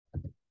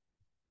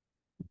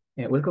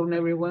Welcome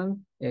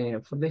everyone.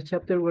 For this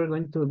chapter, we're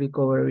going to be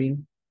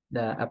covering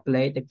the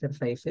applied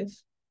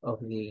exercises of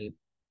the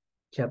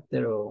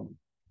chapter on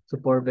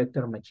support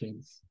vector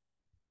machines.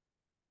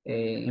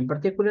 In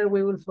particular,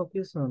 we will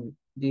focus on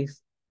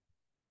these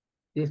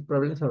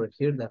problems over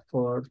here, the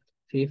fourth,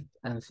 fifth,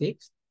 and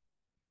sixth.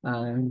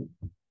 And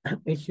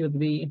it should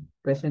be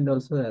present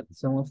also that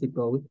some of the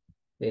code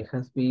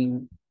has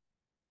been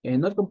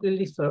not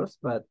completely sourced,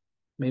 but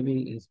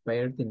maybe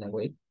inspired in a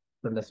way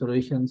from the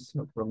solutions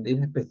from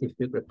this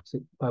specific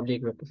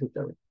public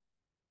repository.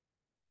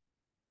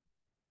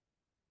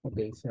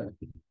 Okay, so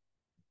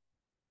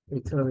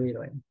it's already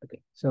running.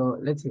 Okay, so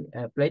let's see.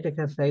 Play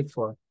exercise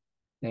 4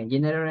 and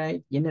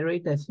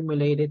generate a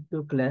simulated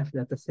two-class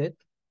dataset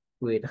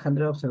with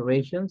 100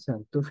 observations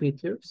and 2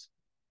 features.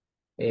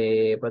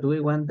 But we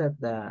want that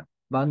the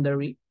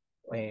boundary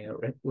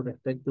with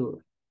respect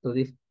to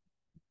this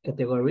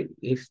category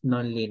is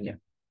non-linear.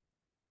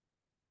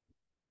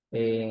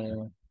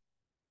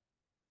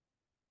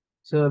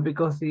 So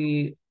because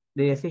the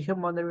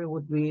decision boundary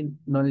would be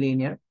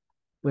non-linear,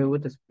 we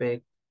would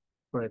expect,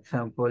 for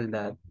example,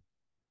 that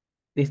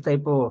this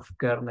type of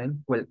kernel,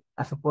 well,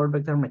 a support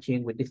vector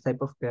machine with this type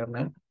of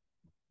kernel,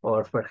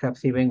 or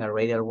perhaps even a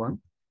radial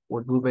one,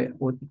 would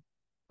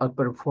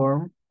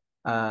outperform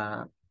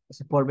a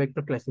support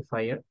vector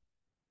classifier.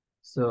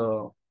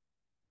 So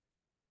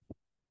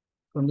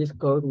from this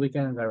code, we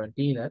can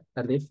guarantee that,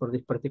 at least for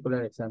this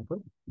particular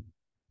example.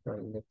 So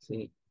let's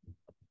see,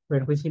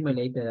 where we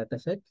simulate the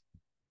dataset.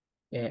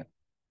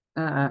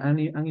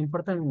 An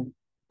important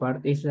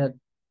part is that,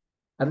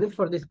 at least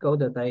for this code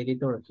that I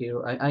did over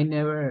here, I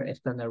never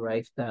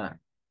standardized the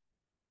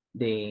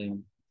the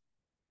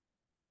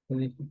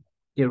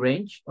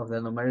range of the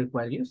numeric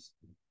values.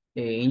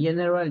 In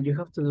general, you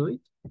have to do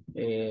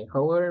it.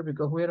 However,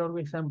 because we are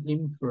always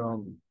sampling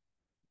from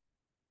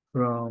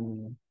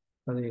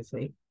how do you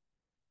say,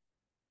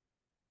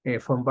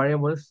 from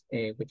variables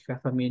which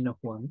have a mean of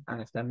 1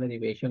 and a standard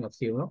deviation of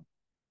 0,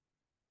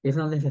 it's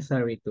not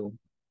necessary to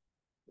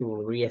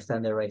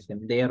re-standardize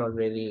them. They are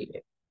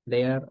already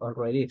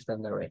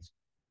standardized.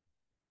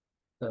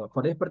 So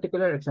for this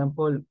particular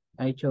example,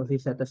 I chose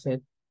this dataset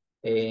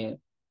uh,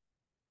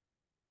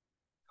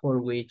 for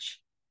which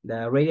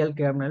the radial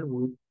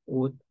kernel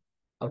would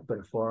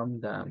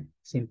outperform the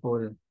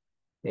simple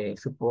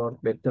support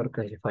vector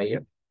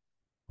classifier.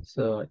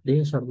 So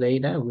this is our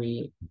data.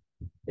 We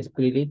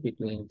split it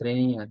between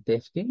training and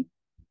testing.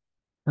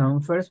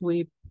 First,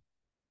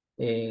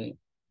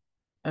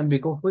 and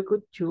because we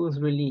could choose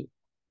really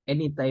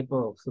any type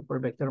of super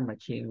vector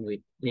machine with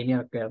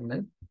linear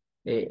kernel,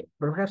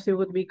 perhaps it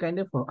would be kind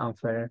of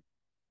unfair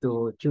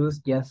to choose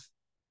just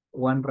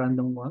one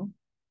random one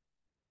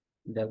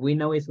that we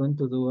know is going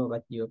to do a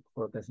bad job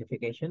for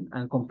classification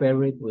and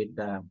compare it with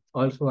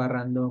also a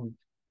random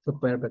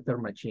super vector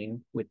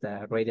machine with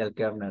a radial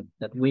kernel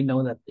that we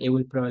know that it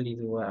will probably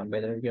do a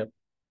better job.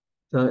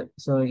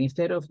 So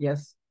instead of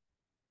just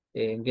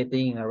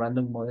getting a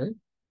random model,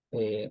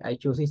 I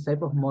choose this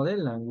type of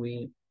model and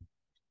we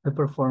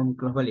perform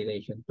cross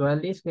validation to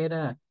at least get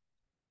a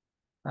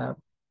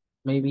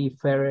maybe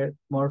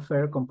more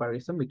fair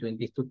comparison between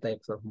these two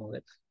types of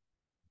models.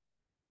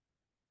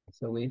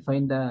 So we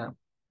find the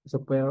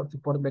support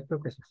vector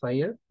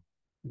classifier.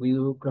 We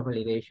do cross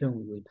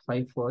validation with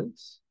 5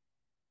 faults.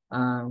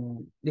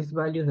 These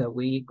values that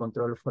we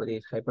control for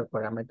these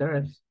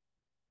hyperparameters,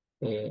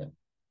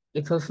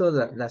 it's also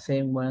the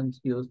same ones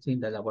used in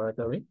the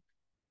laboratory.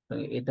 So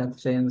in that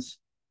sense,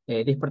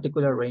 this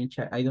particular range,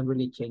 I don't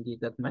really change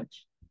it that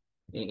much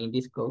in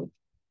this code.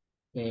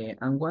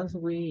 And once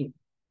we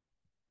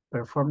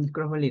perform the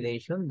cross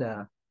validation,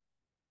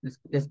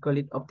 let's call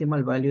it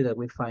optimal value that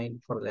we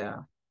find for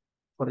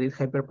this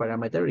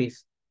hyperparameter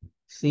is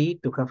C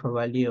to have a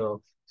value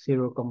of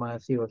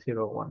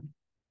 0,001.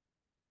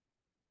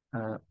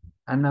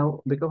 And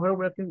now, because we're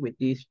working with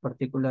this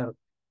particular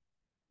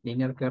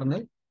linear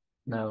kernel,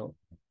 now,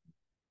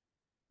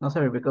 no,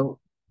 sorry, because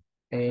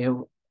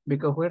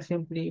we're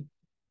simply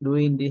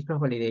doing this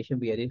cross validation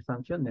via this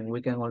function, then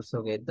we can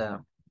also get the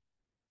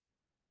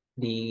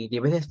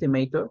best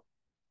estimator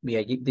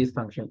via this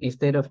function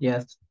instead of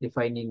just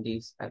defining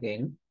this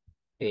again,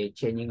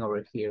 changing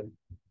over here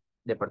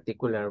the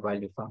particular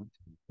value found.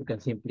 You can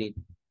simply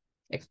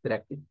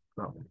extract it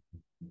from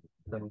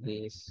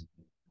this.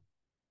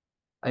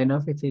 I don't know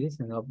if it is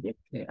an object.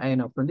 I don't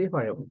know, from this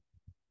variable.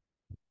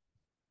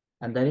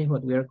 And that is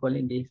what we are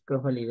calling this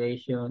cross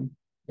validation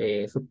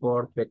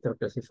support vector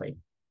classifier.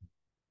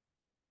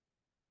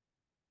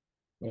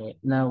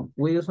 Now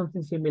we do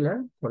something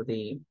similar for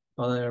the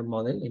other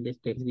model. In this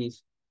case,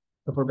 this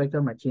support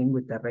vector machine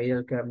with a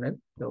radial kernel.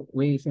 So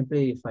we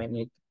simply define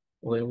it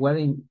well,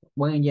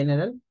 one in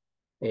general.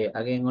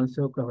 Again,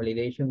 also cross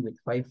validation with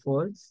 5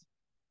 faults.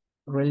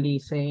 Really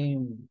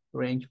same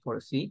range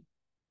for C.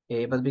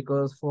 But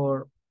because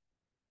for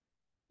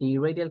the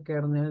radial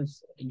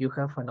kernels, you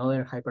have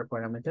another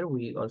hyperparameter.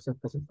 We also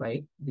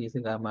specify this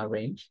gamma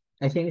range.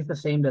 I think it's the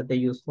same that they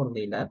use for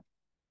the lab.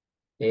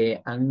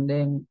 And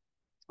then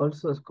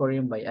also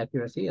scoring by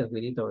accuracy, as we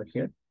did over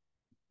here.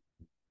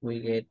 we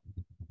get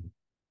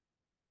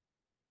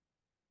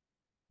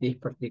this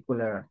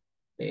particular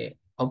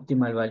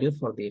optimal value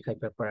for the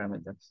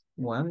hyperparameters,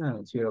 1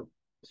 and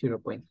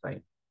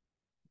 0.5.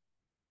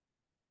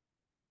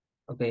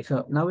 Okay,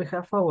 so now we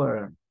have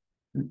our,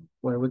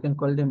 where we can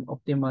call them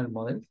optimal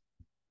models.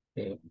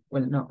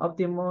 Well, no,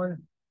 optimal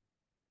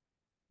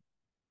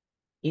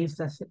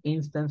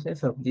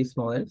instances of these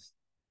models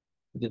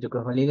due to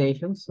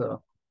cross-validation.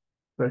 So,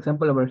 for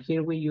example, over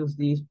here, we use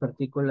this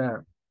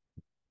particular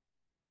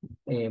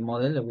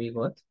model that we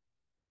got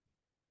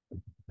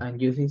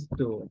and use this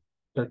to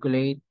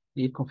calculate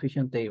the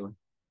confusion table.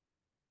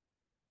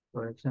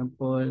 For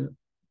example,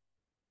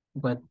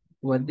 what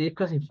this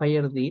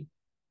classifier did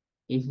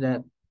is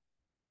that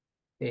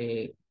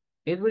it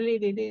really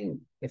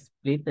didn't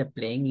split the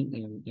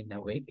plane in a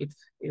way.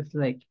 It's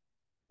like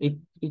it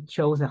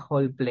shows a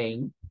whole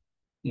plane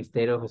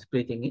instead of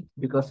splitting it,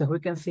 because as we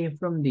can see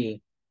from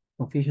the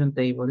confusion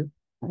table,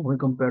 when we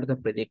compare the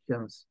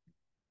predictions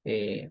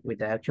with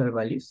the actual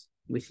values,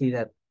 we see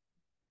that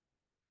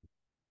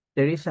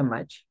there is a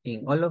match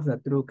in all of the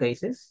true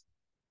cases.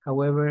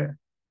 However,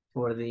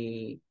 for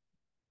the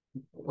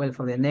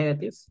for the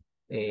negatives,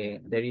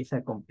 there is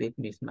a complete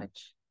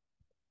mismatch.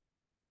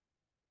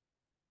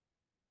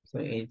 So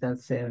in that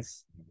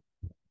sense,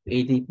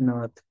 it did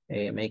not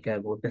make a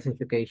good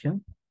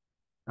classification.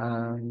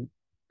 And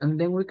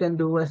then we can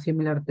do a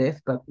similar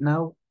test, but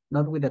now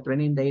not with the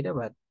training data,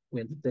 but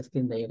with the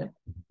testing data.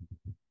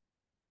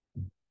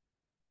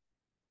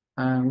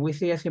 And we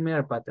see a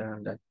similar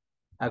pattern, that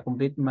a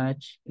complete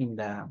match in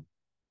the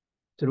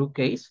true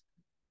case,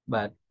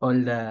 but all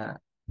the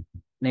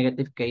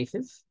negative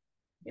cases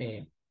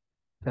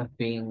have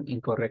been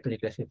incorrectly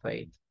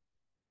classified.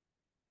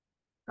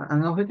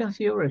 And as we can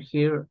see over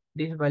here,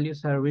 these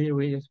values are really,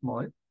 really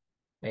small.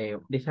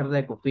 These are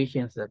the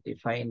coefficients that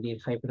define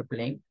this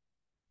hyperplane.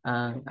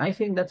 And I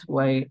think that's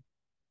why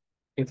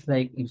it's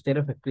like, instead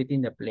of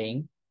splitting the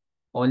plane,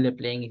 all the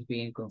plane is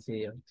being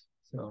considered.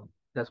 So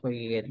that's why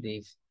you get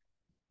this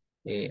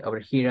over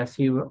here a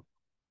 0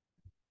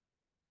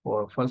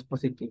 for false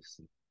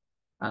positives,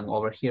 and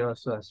over here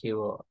also a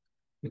 0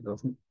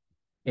 because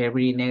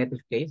every negative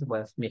case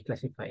was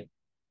misclassified.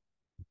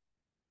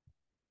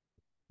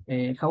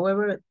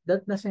 However,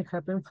 that doesn't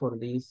happen for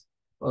this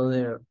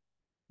other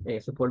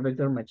support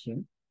vector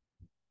machine.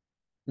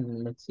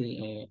 Let's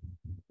see,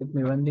 let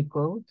me run the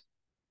code.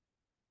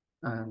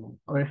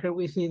 Over here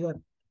we see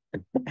that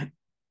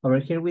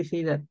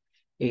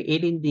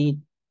it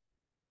indeed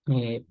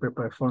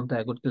performed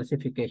a good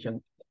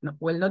classification. No,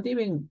 well, not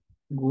even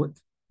good,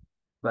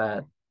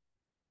 but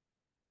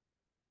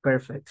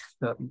perfect.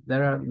 So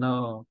there are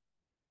no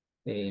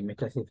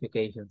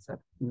misclassifications,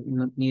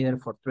 neither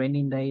for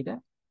training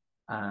data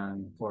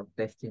and for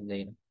testing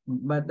data.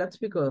 But that's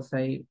because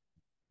I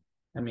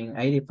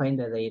define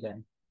the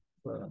data.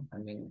 So,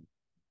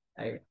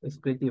 it's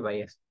pretty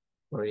biased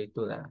for it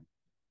to the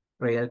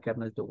real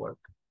kernel to work.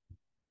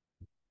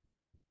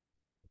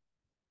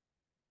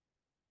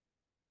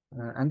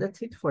 And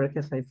that's it for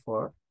exercise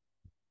 4.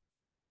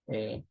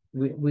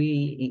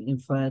 We in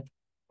fact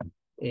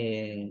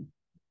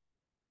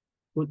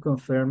could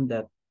confirm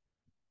that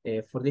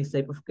for this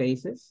type of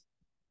cases,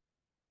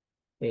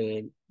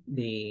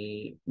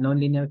 the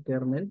nonlinear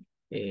kernel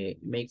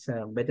makes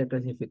a better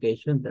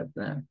classification than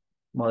the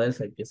models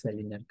like just a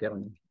linear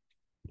kernel.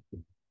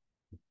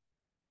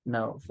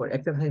 Now, for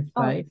exercise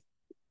 5,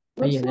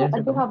 Lucio,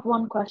 I do have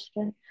one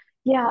question.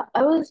 Yeah,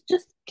 I was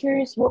just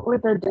curious, what were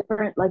the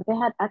different, like they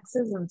had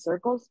X's and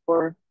circles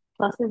or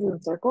pluses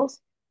and circles.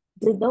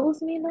 Did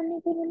those mean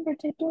anything in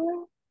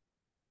particular?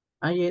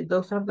 Yeah,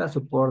 those are the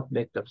support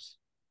vectors.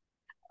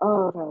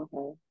 Oh,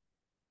 okay.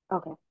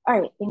 Okay. All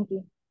right, thank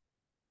you.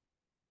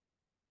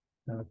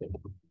 Okay.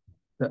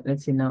 So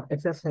let's see now,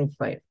 exercise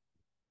 5.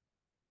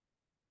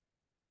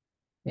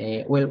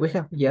 Well, we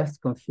have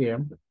just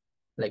confirmed,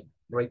 like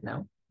right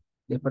now,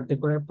 the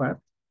particular part.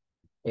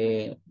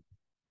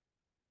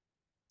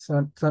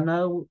 So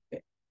now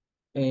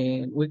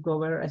we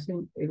cover, I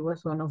think it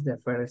was one of the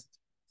first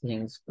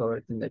things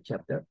covered in the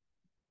chapter.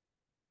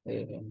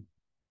 Let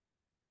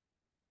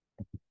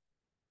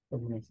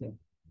me see.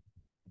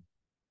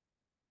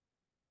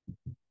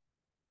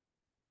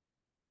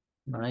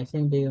 No, I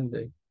think they don't do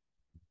it.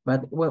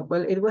 But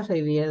well, it was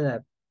idea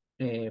that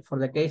for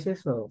the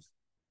cases of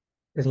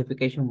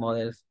classification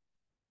models,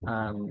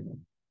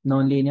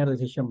 nonlinear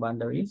decision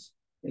boundaries,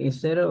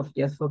 instead of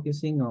just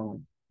focusing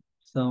on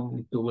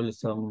some tool,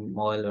 some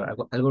model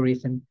or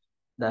algorithm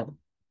that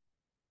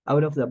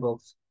out of the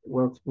box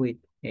works with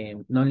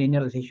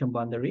nonlinear decision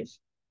boundaries,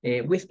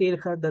 we still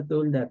have the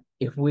tool that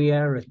if we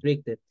are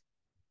restricted,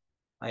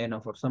 I don't know,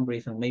 for some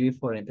reason, maybe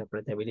for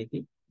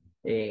interpretability,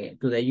 to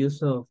the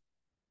use of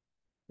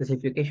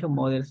classification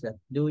models that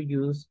do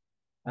use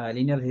a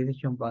linear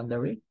decision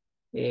boundary,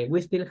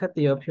 we still have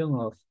the option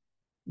of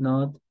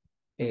not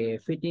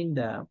fitting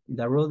the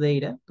raw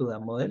data to the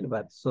model,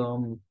 but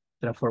some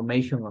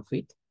transformation of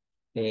it.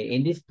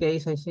 In this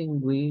case, I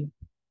think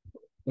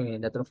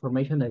the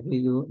transformation that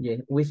we do,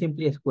 we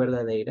simply square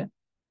the data,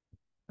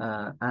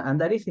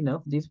 And that is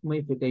enough. This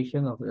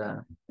modification of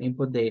the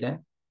input data,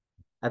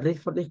 at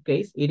least for this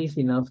case, it is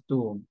enough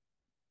uh,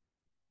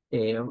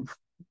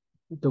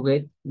 to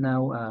get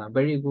now a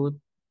very good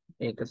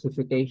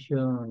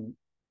classification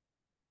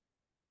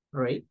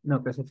rate, no,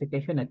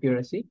 classification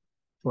accuracy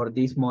for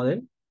this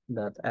model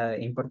that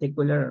in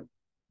particular,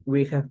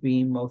 we have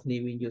been mostly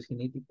been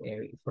using it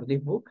for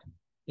this book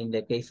in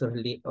the case of,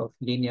 of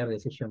linear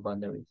decision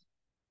boundaries.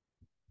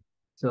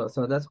 So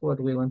that's what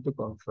we want to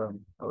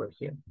confirm over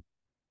here,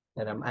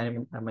 that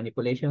a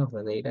manipulation of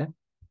the data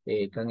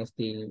can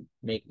still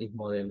make these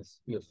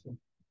models useful.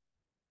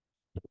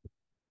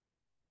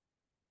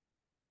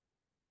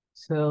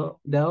 So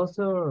the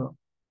author,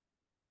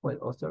 well,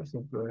 authors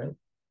in plural,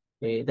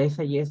 they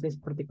suggest this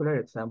particular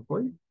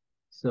example.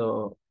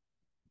 So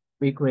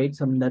we create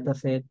some data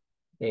set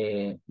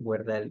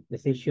where the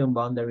decision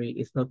boundary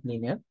is not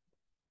linear.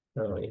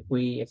 So if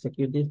we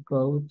execute this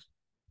code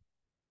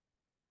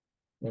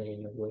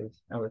with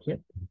over here,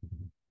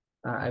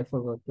 I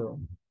forgot to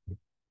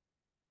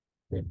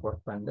import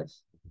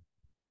pandas.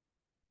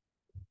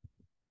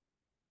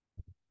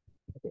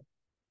 Okay.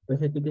 We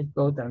execute this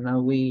code and now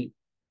we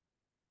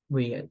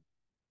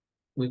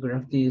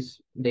graph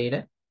this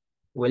data.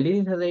 Well, this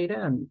is the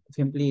data and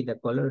simply the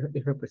color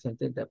is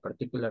represented the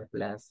particular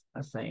class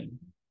assigned.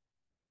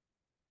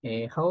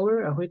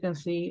 However, as we can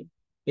see,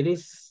 it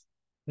is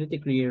pretty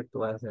clear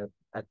to us that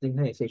at least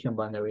the decision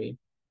boundary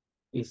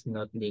is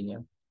not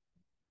linear.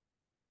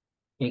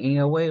 In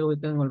a way, we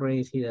can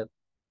already see that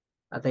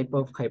a type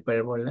of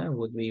hyperbola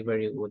would be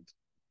very good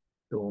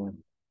to,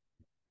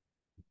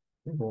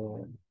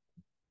 to,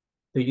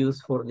 to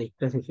use for the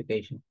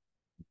classification.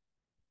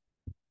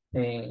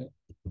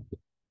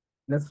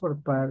 That's for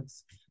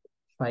parts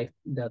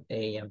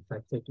 5.a and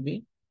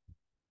 5.b.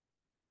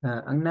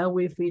 And now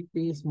we fit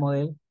this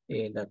model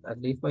that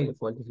at least by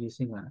default is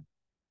using a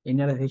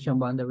linear decision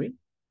boundary.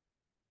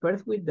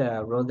 First with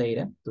the raw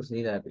data to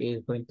see that it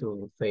is going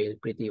to fail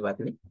pretty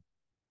badly.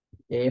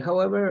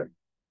 However,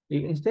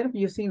 instead of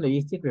using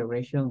logistic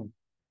regression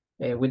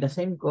with the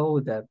same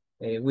code that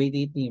we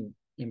did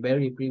in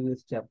very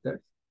previous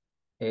chapters,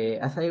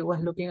 as I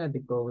was looking at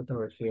the code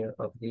over here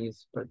of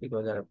this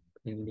particular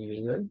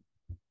individual,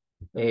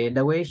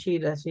 the way she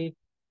does it,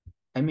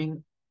 I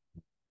mean,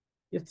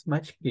 it's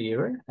much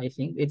clearer. I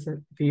think it's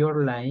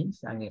fewer lines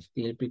and it's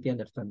still pretty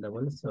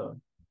understandable. So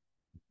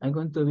I'm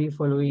going to be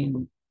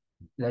following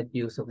that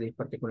use of this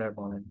particular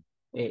model.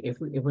 If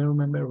we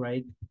remember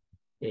right,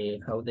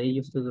 how they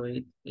used to do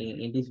it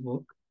in this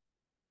book,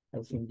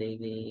 I think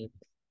they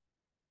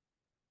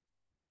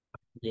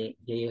did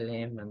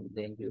JLM and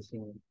then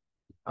using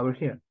over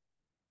here,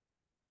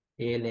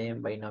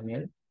 JLM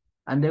binomial.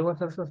 And there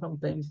was also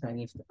sometimes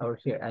over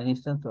here, an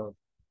instance of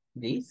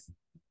this.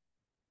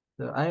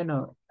 So I don't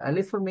know, at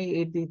least for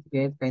me, it did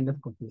get kind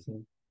of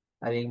confusing,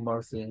 adding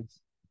more things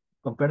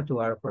compared to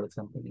R, for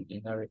example.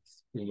 In R,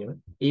 it's clear,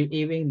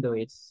 even though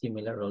it's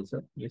similar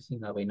also,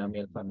 using a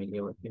binomial family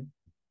over here.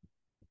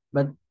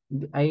 But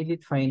I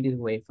did find it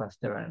way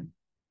faster and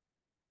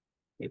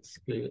it's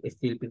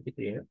still pretty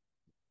clear.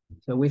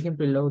 So we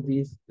simply load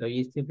this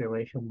logistic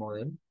regression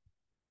model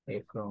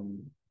from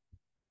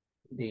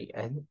the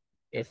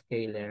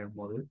scalar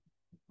model.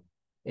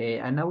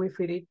 And now we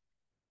feed it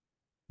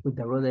with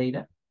the raw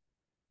data.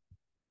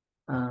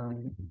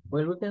 Well,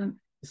 we can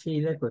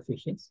see the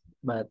coefficients,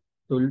 but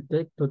to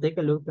take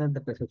a look at the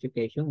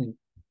classification,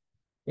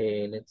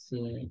 let's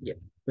see, yeah,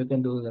 we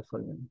can do the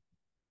following.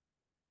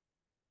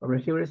 Over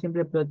here, we're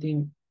simply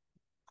plotting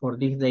for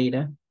this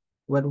data,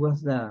 what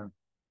was the,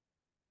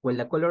 well,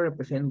 the color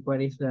represents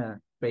what is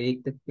the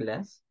predicted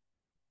class.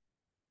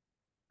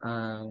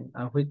 And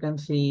we can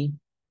see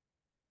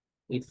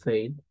it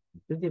failed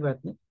pretty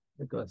badly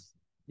because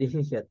this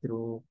is a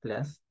true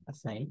class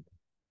assigned.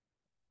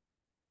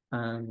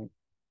 And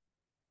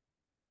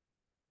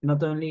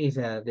not only is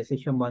a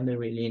decision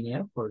boundary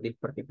linear for this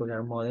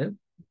particular model,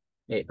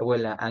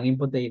 well, an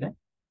input data,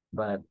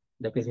 but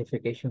the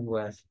classification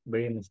was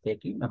very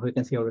mistaken, as we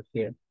can see over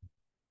here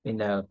in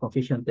the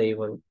confusion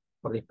table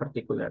for this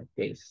particular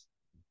case.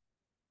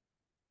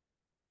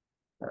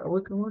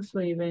 We can also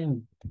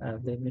even,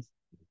 let me,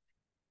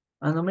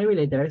 no, maybe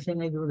later, I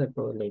think I do the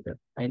code later.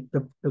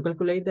 To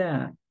calculate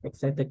the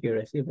exact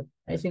accuracy, but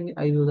I think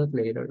I do that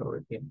later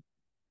over here.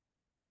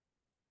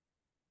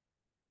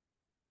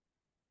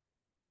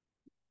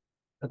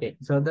 Okay,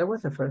 so that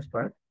was the first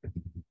part,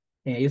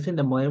 using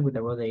the model with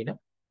the raw data.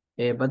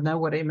 But now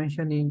what I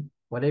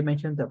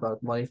mentioned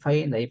about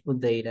modifying the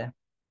input data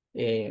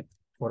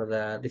for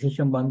the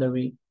decision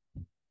boundary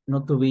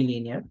not to be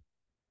linear.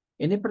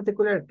 In a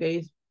particular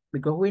case,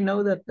 because we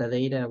know that the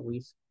data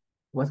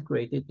was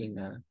created in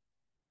a,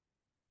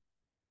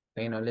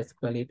 let's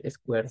call it a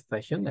squared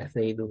fashion, as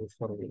they do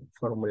for the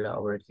formula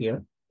over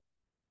here.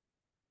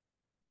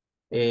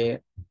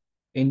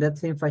 In that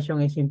same fashion,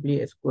 I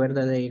simply square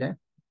the data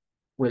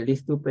with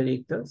these two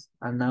predictors,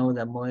 and now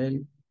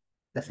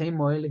the same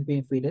model is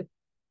being fitted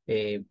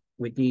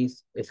with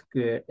these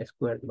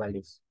squared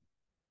values.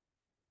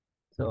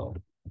 So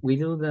we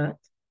do that,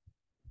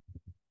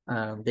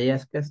 They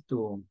ask us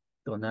to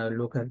now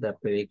look at the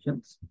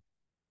predictions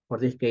for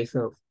this case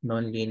of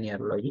nonlinear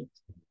logic.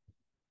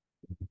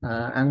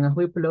 And as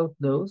we plot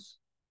those,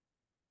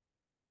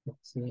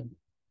 let's see.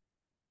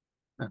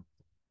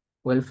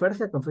 Well, first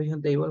a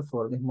confusion table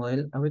for this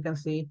model, and we can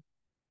see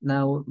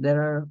now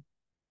there are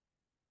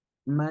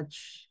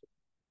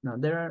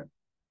there are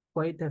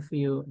quite a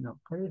few,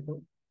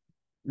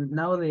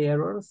 now the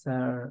errors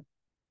are,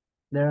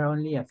 there are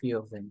only a few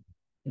of them.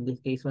 In this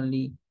case,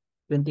 only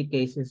 20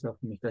 cases of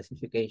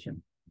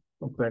misclassification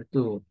compared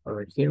to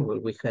over here where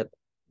we had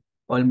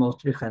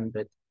almost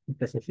 300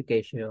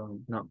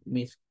 misclassification,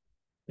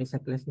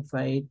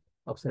 misclassified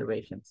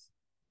observations.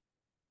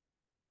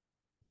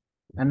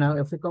 And now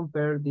if we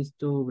compare these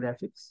two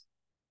graphics,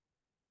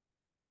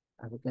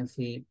 as we can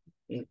see,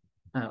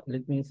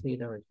 let me see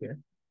it over here,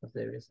 because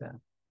there is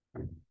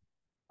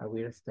a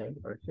weird style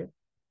over here.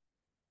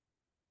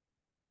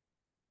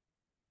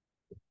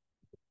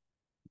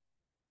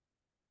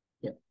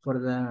 Yeah, for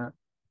the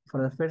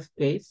first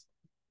case,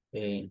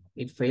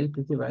 it failed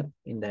pretty bad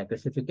in the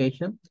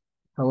classification.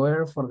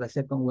 However, for the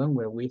second one,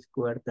 where we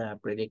squared the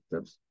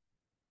predictors,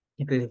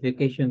 the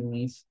classification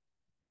is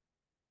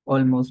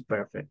almost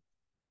perfect.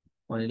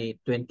 Only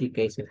 20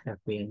 cases have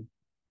been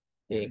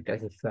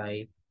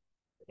classified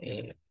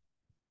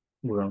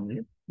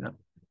wrongly. No,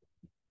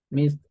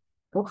 mis.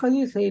 How do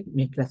you say it,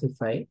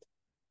 misclassified?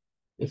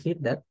 Is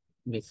it that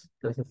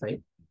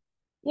misclassified?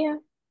 Yeah.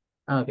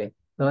 Okay,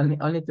 so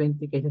only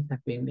 20 cases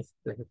have been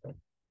misclassified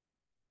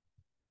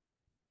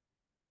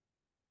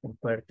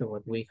compared to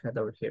what we had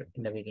over here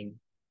in the beginning.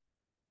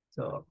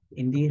 So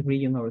in this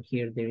region over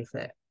here, there is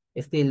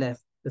still a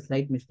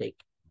slight mistake.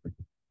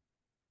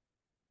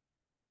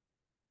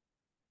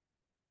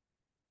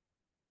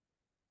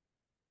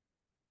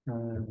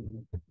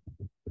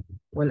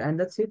 Well, and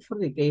that's it for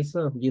the case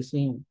of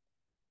using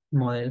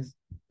models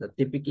that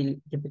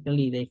typically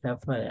they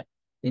have a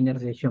linear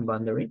regression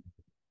boundary.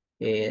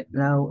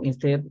 Now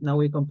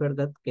we compare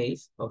that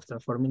case of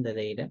transforming the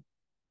data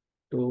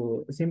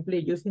to simply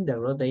using the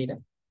raw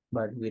data,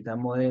 but with a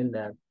model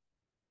that,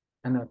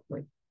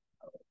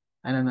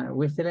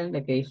 we're still in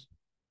the case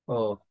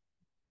of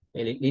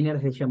linear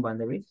regression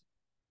boundaries.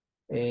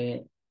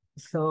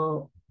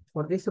 So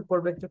for this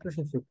support vector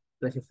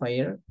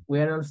classifier, we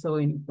are also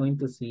going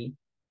to see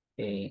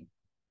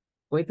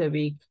quite a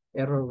big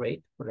error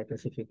rate for the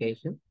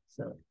classification.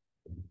 So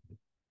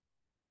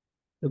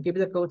to keep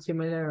the code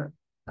similar,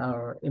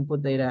 our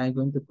input data, I'm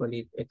going to call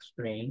it X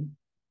train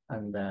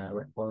and the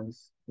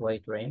response Y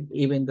train,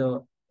 even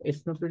though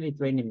it's not really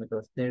training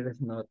because there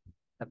is not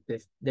a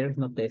test, there is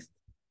no test.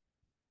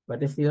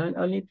 But it's still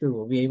only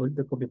to be able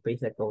to copy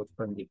paste the code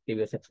from the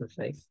previous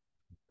exercise.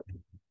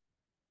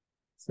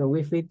 So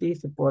we fit the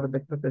support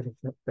vector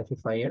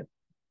classifier,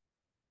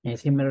 and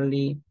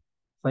similarly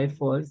 5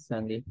 folds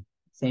and the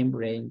same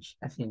range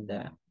as in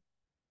the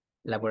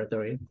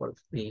laboratory for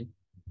the.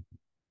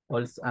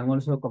 Also, I'm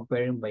also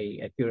comparing by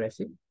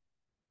accuracy.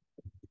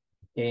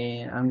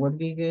 And what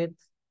we get,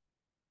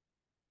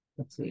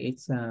 let's see,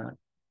 it's a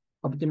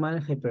optimal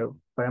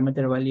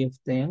hyperparameter value of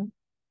 10.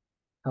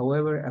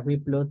 However, if we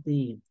plot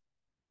the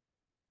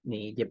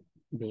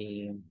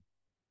the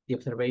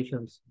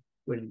observations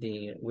with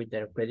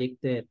their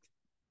predicted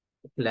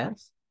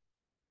class,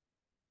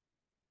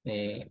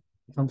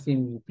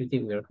 something pretty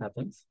weird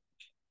happens.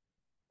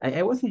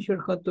 I wasn't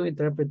sure how to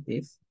interpret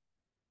this.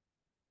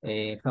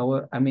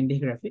 However, I mean this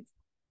graphic.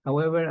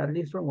 However, at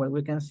least from what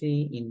we can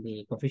see in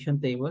the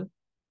confusion table,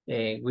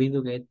 we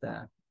do get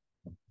a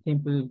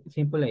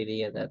simple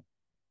idea that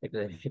the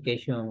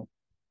classification,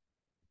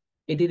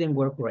 it didn't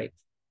work right.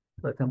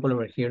 For example,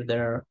 over here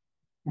there are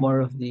more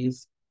of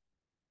these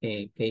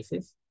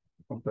cases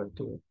compared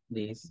to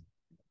these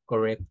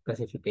correct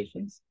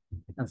classifications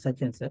and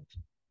such and such.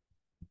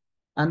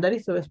 And that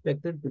is so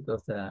expected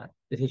because the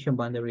decision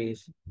boundary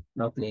is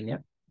not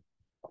linear.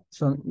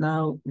 So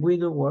now we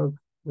do work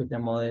with a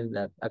model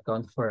that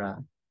accounts for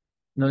a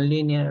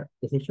nonlinear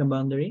decision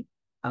boundary.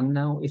 And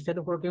now instead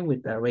of working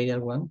with a radial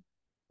one,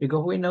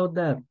 because we know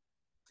that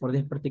for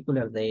this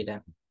particular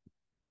data,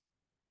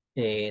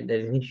 the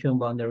decision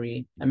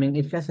boundary, I mean,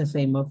 it has the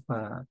same of,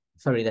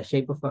 the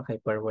shape of a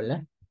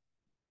hyperbola.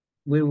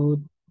 We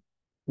would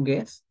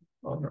guess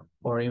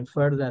or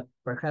infer that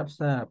perhaps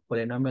a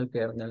polynomial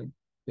kernel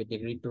with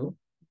degree 2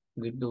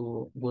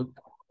 would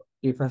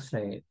give us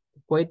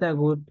quite a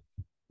good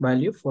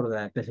value for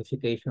the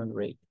classification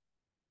rate.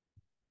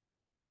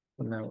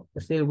 So now,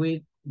 still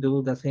we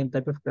do the same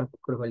type of cross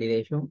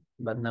validation,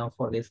 but now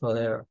for this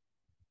other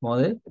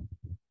model.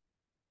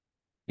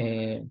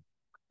 And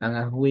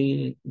as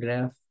we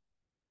graph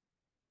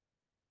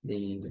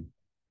the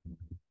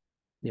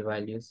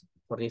values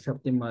for this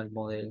optimal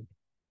model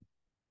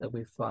that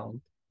we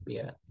found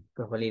via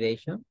cross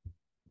validation.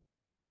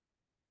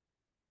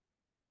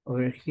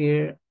 Over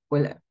here,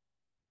 well,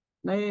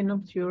 I'm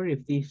not sure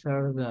if these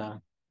are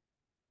the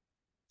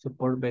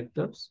support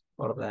vectors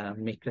or the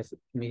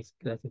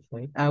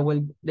misclassified.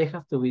 Well, they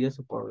have to be the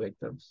support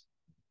vectors,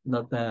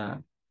 not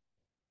the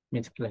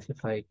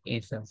misclassified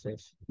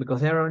instances,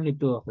 because there are only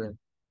 2 of them.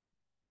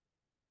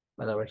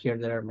 but over here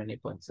there are many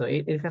points. So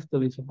it has to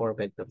be support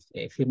vectors,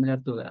 similar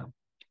to the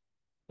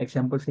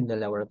examples in the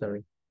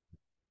laboratory.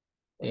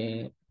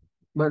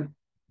 But,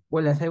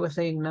 well, as I was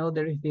saying, now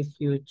there is this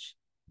huge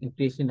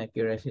increase in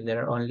accuracy.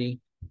 There are only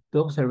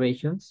 2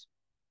 observations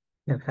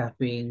that have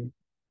been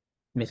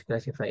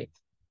misclassified.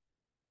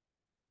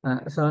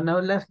 So now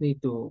lastly,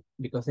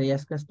 because they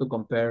ask us to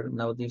compare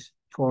now these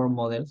 4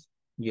 models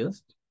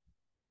used,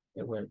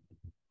 well,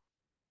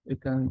 we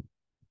can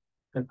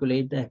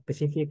calculate the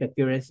specific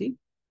accuracy.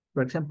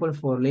 For example,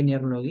 for linear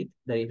logit,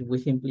 that is, we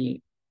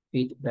simply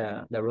feed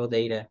the raw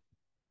data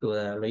to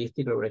the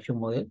logistic regression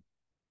model.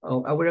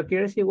 Our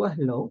accuracy was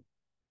low.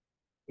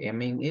 I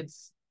mean,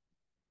 it's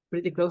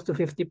pretty close to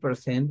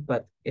 50%,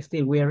 but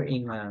still we are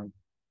in a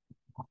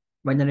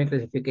binary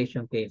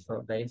classification case,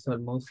 so that is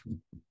almost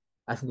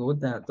as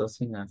good as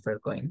tossing a fair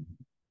coin.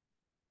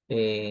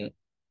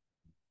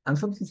 And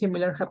something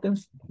similar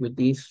happens with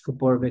this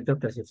support vector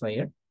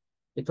classifier.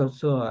 It's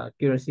also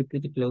accuracy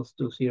pretty close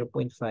to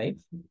 0.5,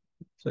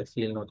 so it's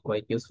still not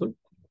quite useful.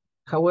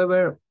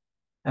 However,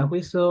 as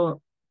we saw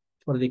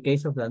for the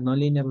case of the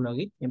nonlinear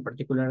logit, in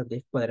particular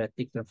the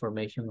quadratic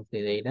transformation of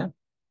the data,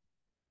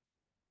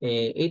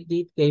 it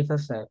did give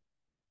us a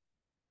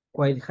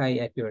quite high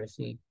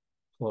accuracy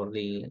for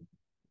the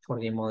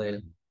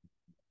model.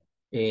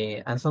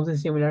 And something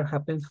similar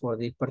happens for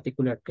this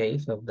particular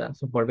case of the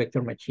support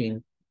vector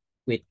machine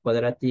with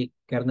quadratic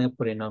kernel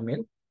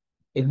polynomial.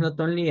 It's not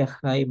only a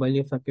high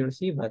value of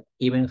accuracy, but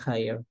even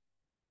higher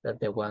than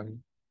the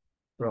one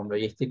from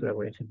logistic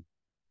regression.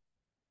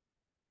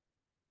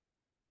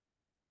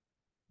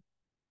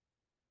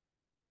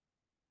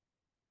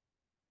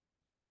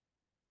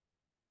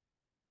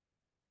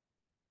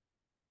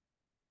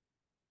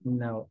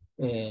 Now,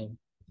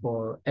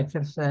 for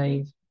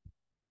exercise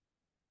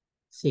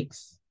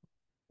 6,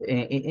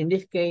 in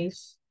this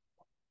case,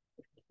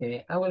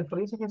 well, for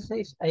this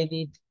exercise, I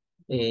did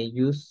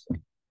use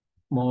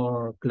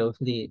more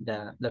closely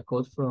the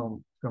code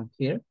from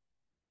here.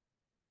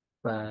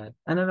 But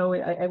I don't know,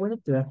 I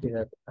wanted to ask you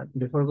that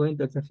before going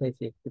to exercise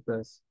 6,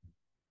 because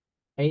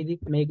I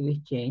did make this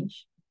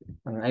change,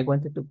 and I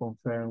wanted to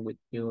confirm with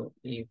you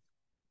if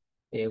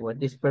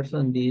what this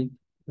person did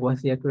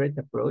was the accurate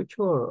approach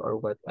or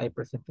what I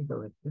presented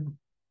correctly.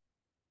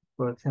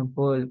 For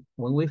example,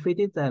 when we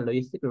fitted the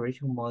logistic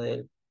regression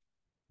model,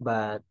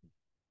 but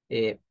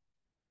uh,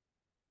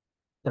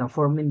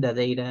 transforming the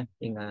data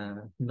in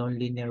a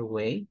nonlinear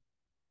way,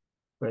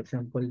 for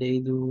example, they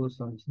do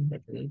something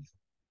like this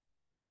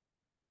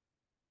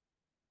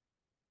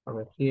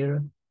over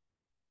here.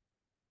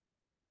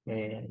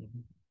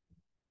 And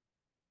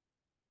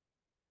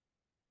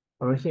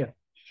over here.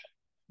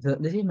 So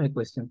this is my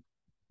question.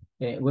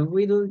 When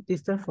we do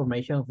this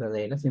transformation of the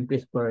data, simply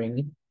squaring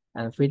it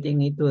and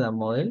fitting it to the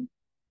model,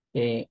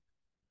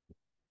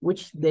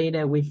 which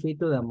data we fit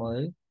to the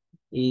model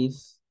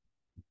is,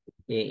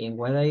 in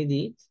what I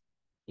did,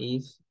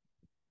 is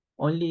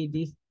only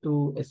these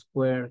 2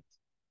 squared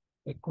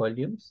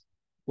columns,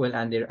 well,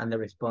 under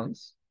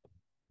response.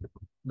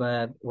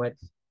 But what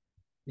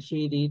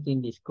she did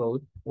in this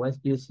code was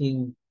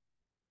using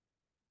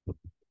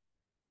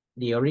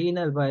the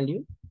original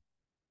value,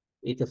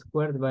 its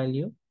squared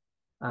value,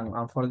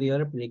 and for the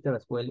other predictor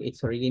as well,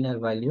 its original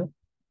value,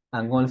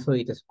 and also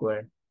its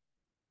square,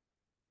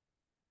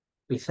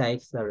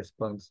 besides the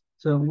response.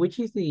 So which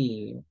is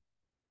the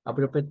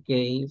appropriate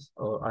case,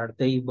 or are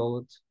they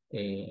both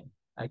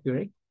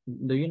accurate?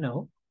 Do you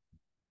know?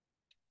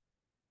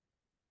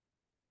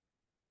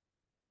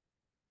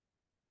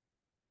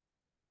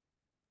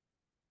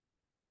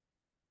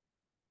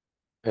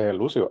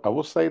 Lucio, I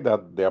would say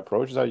that the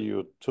approach that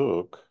you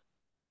took,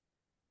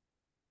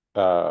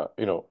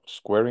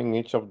 squaring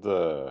each of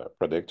the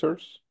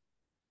predictors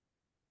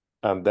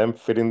and then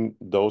fitting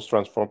those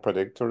transform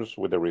predictors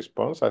with the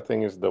response, I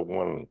think is the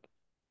one,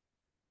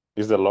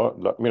 is the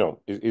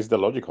is the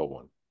logical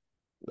one.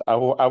 I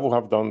will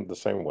have done the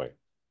same way.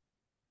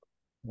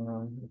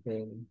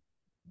 Okay.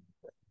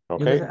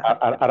 Okay.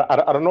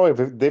 I don't know if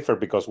it differ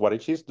because what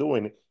she's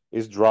doing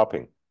is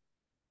dropping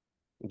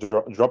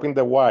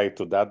the Y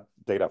to that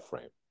data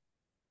frame.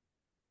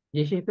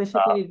 Yeah, she's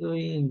basically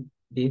doing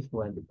this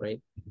one,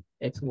 right?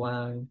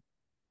 X1,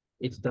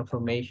 its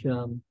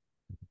transformation,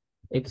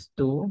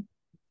 X2,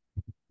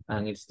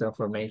 and its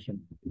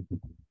transformation.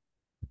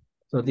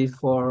 So these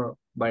 4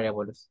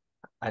 variables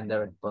and the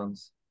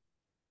response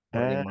for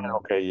the model.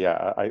 Okay,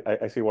 yeah,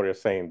 I see what you're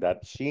saying,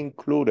 that she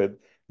included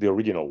the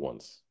original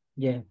ones.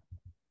 Yeah.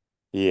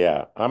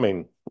 Yeah, I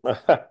mean,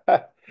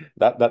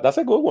 that's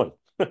a good one.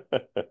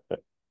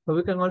 So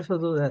we can also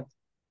do that.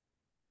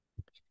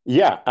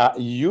 Yeah,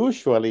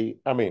 usually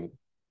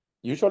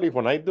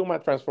when I do my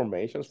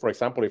transformations, for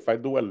example, if I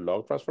do a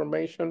log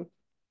transformation,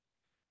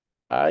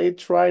 I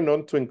try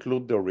not to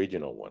include the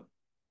original one,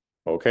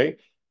 okay?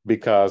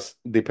 Because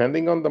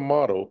depending on the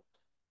model,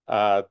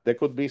 there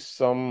could be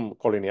some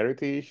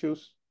collinearity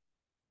issues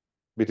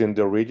between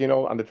the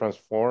original and the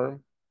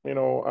transform,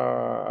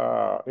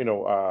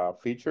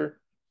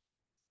 feature.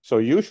 So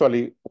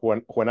usually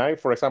when I,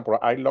 for example,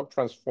 I log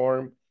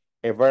transform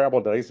a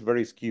variable that is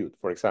very skewed.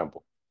 For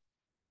example,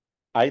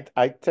 I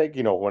take,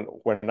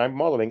 when I'm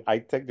modeling, I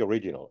take the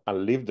original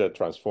and leave the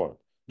transform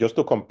just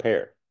to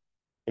compare,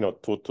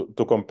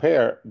 to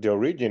compare the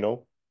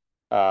original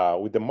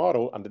with the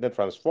model and then the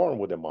transform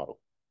with the model.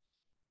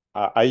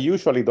 I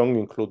usually don't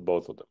include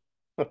both of them.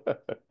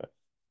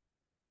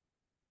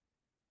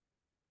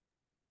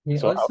 Yeah,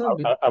 So also,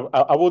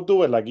 I would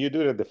do it like you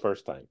did it the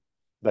first time,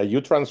 that you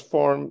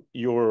transform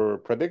your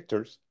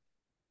predictors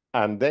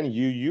and then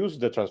you use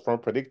the transform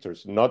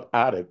predictors, not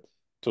added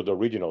to the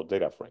original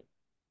data frame,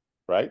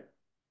 right?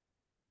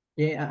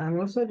 yeah, and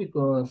also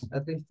because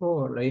at least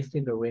for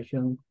logistic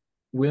regression,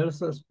 we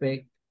also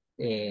expect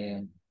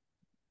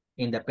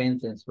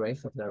independence, right,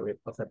 of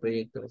the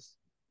predictors.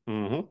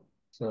 Mm-hmm.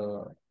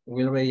 So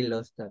we already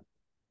lost that,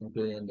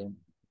 including them.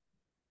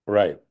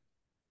 Right.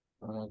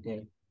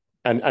 Okay.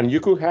 And you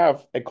could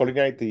have a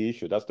collinearity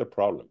issue. That's the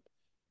problem.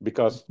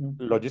 Because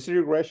logistic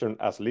regression,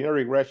 as linear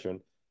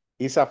regression,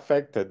 is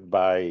affected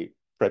by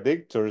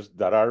predictors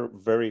that are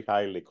very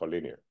highly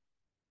collinear.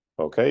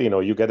 Okay,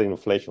 you get an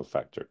inflation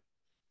factor.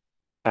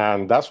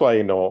 And that's why,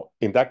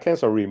 in that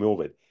case, I remove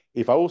it.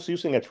 If I was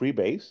using a tree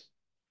base,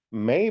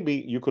 maybe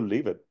you could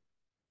leave it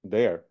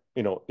there.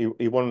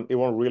 It won't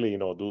really,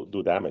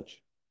 do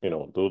damage,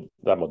 do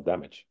that much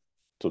damage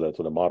to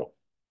the model.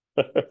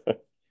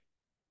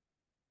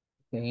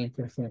 Okay,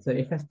 interesting. So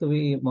it has to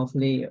be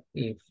mostly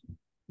if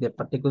the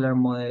particular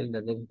model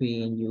that is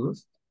being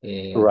used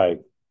Right.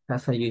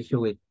 has a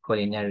issue with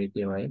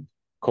collinearity, right?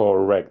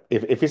 Correct.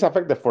 If it's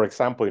affected, for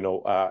example,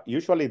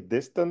 usually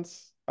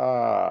distance,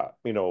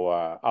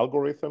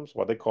 algorithms,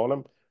 what they call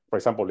them, for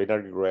example,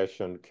 linear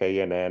regression,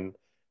 KNN,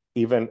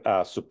 even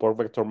support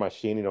vector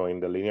machine, in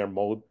the linear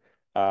mode,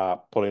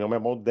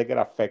 polynomial mode, they get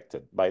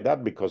affected by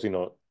that because,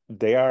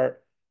 they are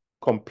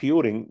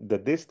computing the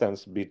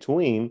distance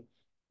between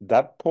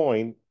that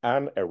point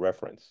and a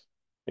reference.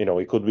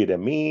 It could be the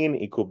mean,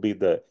 it could be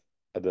the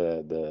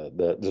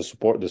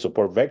support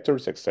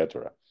vectors,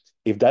 etc.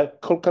 If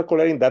that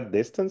calculating that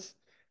distance,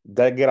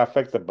 they get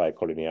affected by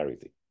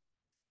collinearity.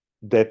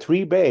 The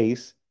tree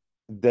base,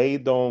 they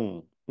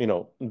don't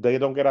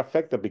get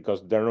affected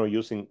because they're not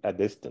using a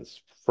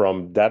distance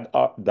from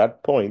that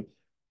point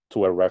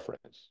to a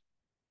reference.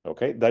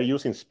 Okay, they're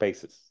using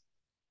spaces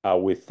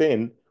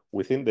within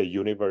the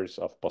universe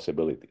of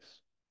possibilities.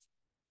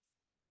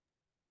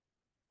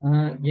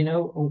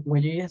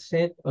 What you just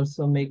said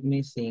also make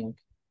me think.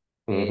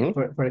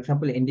 Mm-hmm. For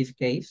example, in this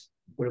case,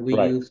 where we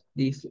Right. use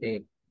this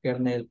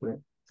kernel,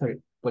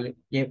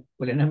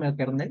 polynomial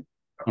kernel,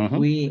 Mm-hmm.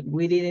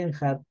 we didn't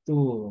have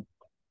to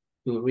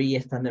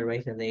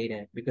re-standardize the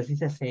data because it's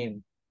the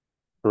same.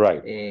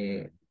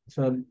 Right.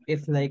 So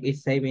it's like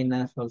it's saving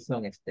us also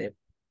on a step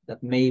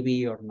that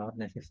maybe or not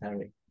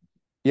necessary.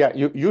 Yeah,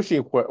 usually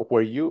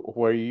where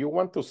you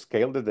want to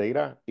scale the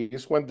data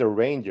is when the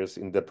ranges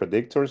in the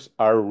predictors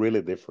are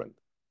really different.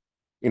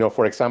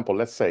 For example,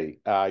 let's say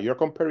you're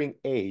comparing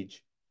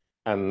age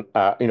and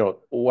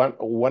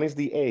one is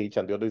the age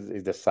and the other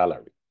is the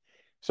salary.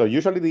 So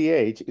usually the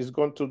age is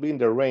going to be in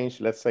the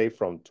range, let's say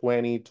from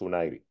 20 to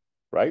 90,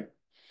 right?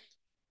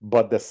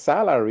 But the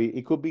salary,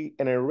 it could be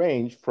in a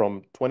range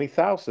from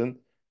 20,000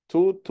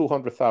 to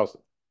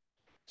 200,000.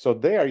 So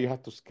there you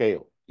have to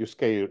scale. You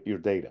scale your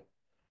data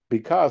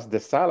because the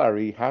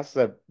salary has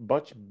a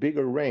much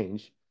bigger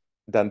range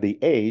than the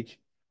age,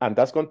 and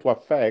that's going to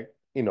affect,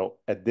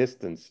 a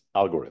distance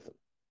algorithm.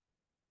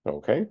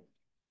 Okay.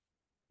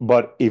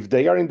 But if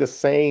they are in the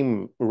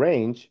same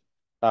range,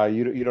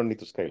 you don't need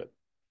to scale it.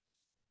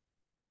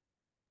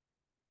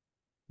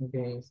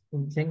 Okay,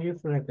 thank you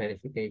for the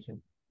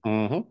clarification.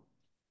 Mm-hmm.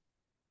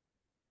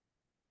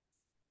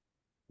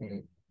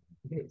 Okay,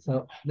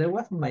 so that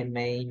was my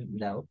main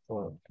doubt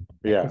for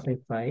Yeah.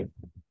 exercise 5.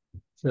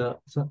 So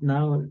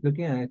now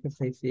looking at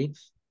exercise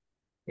 6,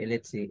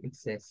 let's see, it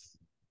says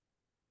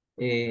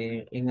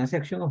in a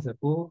section of the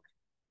book,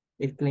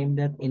 it claimed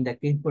that in the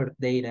case where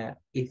data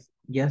is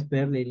just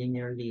barely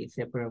linearly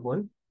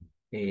separable,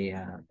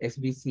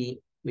 SVC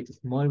with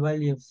small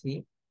value of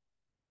C,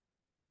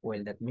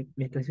 well, that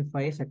may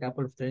classify as a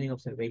couple of training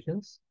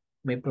observations,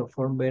 may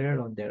perform better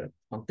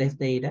on test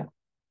data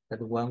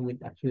than one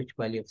with a huge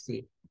value of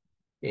C,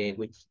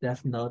 which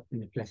does not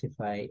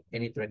classify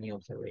any training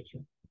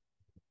observation.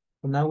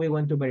 So now we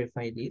want to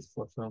verify this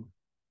for some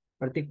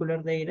particular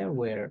data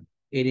where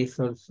it is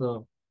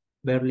also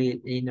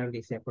barely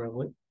linearly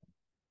separable.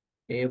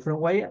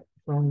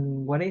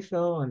 From what I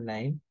saw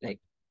online, like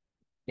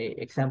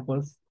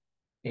examples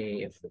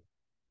uh,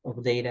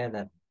 of data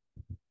that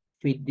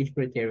fit this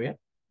criteria,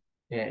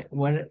 the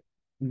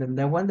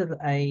one that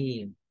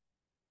I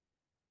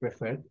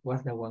preferred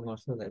was the one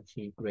also that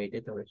she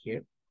created over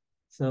here.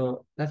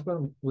 So that's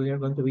what we are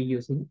going to be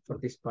using for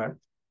this part.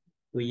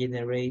 We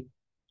generate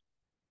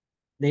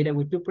data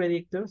with two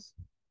predictors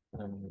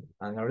and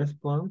a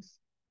response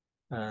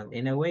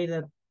in a way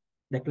that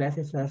the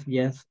classes are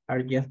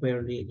just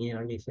barely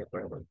linearly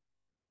separable.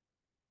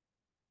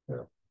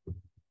 So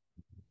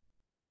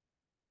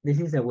this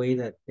is the way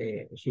that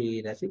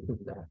she does it in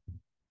the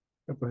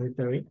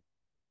repository.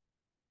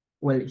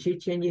 Well, she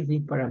changes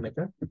this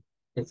parameter.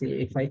 Let's see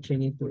if I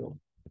change it to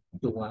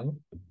 1.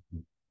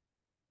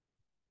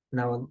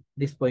 Now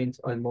these points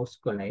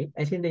almost collide.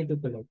 I think they do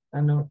collide.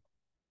 No,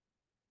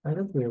 I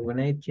don't know.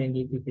 When I change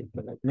it, it did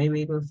collide.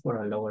 Maybe it was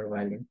for a lower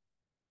value.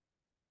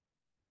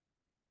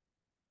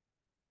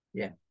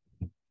 Yeah.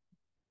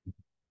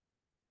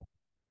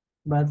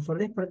 But for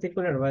this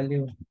particular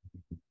value,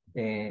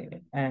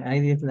 I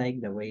did like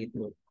the way it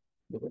looked.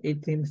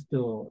 It seems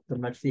to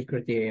match the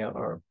criteria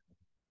or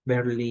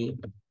barely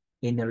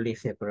innerly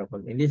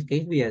separable. In this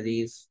case, via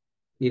this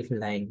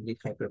line, this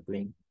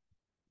hyperplane.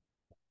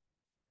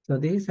 So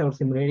this is our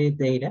simulated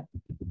data.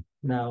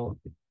 Now,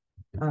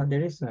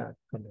 there is a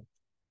comment.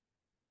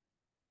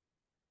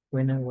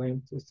 When I'm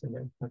going to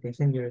select, okay,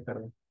 send you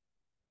Ricardo.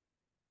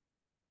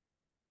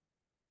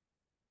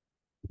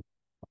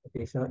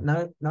 Okay, so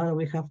now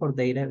we have our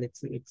data.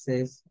 Let's see, it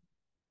says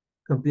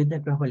compute the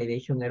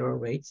cross-validation error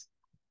rates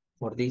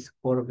for this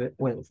for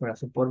a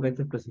support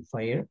vector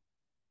classifier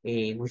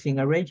within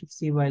a range of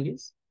C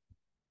values.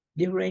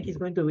 This range is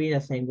going to be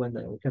the same one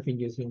that we have been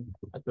using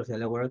across the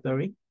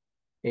laboratory.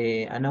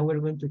 And now we're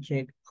going to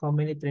check how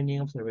many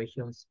training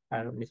observations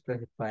are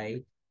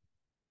misclassified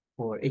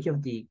for each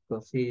of the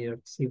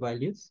considered C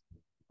values.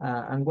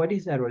 And what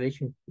is the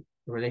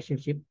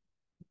relationship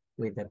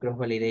with the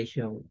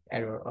cross-validation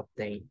error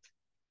update?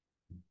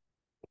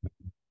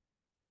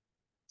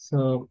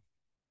 So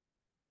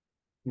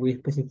we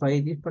specify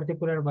these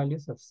particular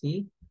values of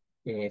C.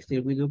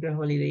 Still we do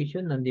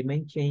cross-validation, and the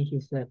main change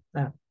is that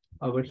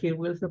over here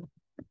we also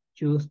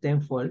choose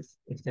 10 false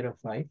instead of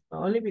 5,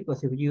 only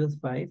because if you use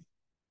 5,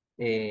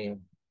 the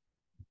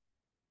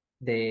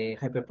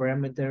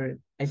hyperparameter,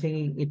 I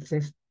think it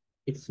says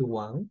it's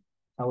 1.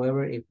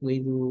 However, if we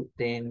do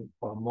 10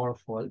 or more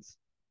false,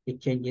 it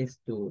changes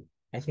to,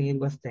 I think it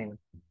was 10.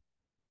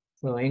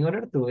 So in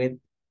order to get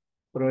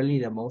probably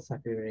the most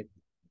accurate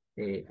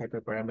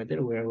hyperparameter,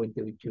 we are going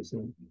to be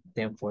choosing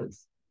 10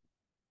 false.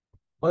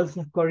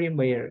 Also scoring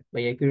by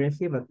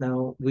accuracy, but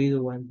now we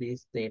do want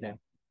this data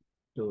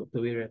to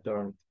be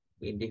returned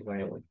in this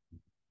variable.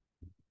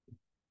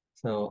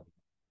 So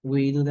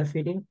we do the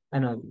fitting,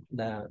 and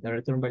the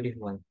return value is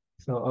 1.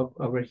 So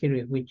over here,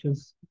 if we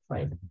choose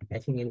 5, I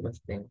think it was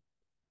 10.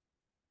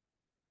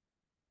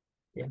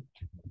 Yeah.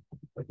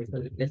 Okay,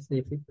 so let's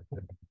leave it.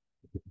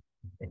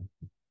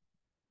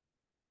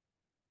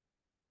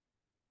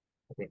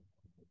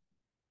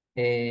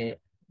 Okay.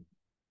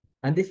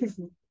 And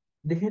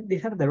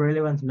these are the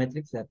relevant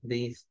metrics that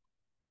this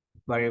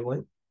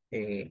variable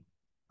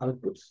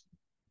outputs.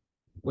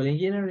 Well, in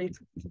general, it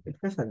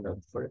has a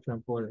lot. For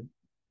example,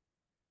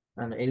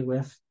 and it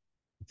was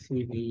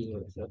CV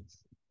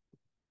results.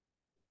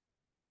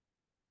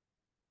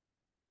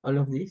 All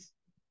of these.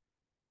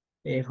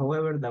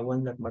 However, the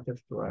one that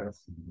matters to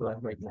us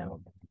right now,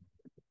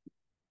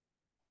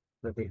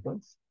 the big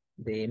ones,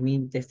 the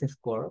mean test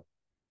score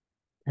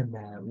and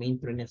the mean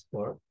training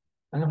score.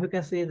 And as we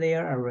can see, they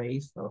are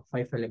arrays of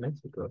 5 elements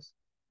because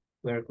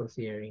we are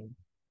considering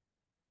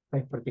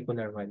 5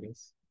 particular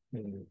values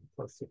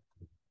for C.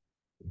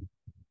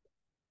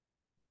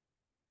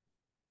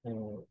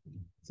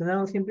 So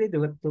now simply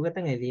to get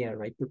an idea,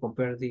 right, to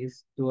compare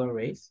these two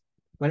arrays.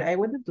 Well, I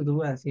wanted to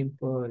do a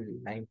simple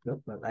line plot,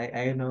 but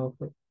I don't know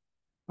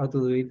how to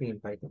do it in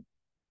Python.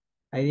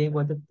 I didn't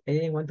want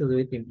to do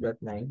it in plot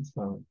lines,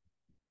 so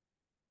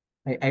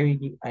I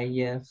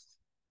just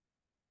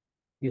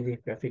use this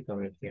graphic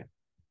over here.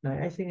 No,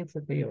 I think it's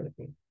okay over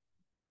here.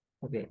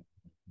 Okay.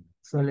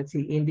 So let's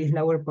see, in this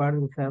lower part,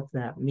 we have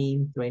the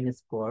mean training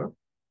score.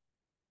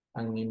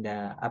 And in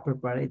the upper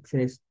part, it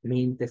says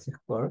mean test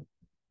score.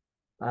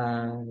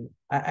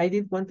 I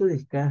did want to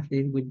discuss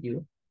this with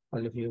you,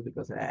 all of you,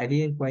 because I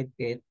didn't quite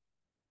get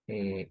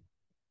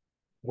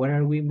what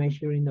are we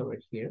measuring over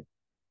here?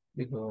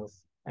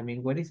 Because, I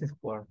mean, what is a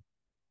score?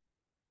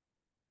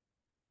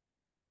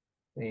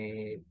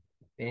 And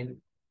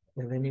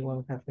does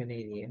anyone have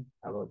any idea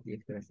about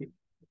this graphic?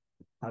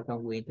 How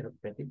can we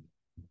interpret it?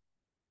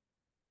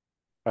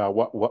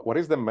 What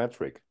is the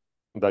metric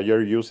that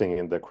you're using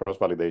in the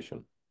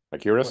cross-validation?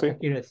 Accuracy? For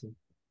accuracy.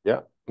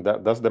 Yeah,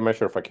 that's the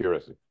measure of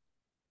accuracy.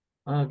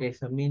 Okay,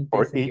 so mean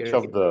For test each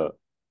accuracy. of the,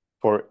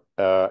 for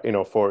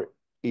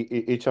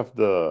each of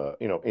the,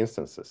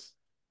 instances,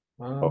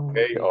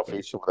 okay, of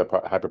each of the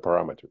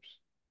hyperparameters.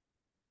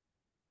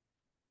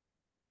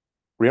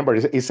 Remember,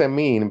 it's a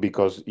mean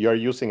because you're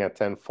using a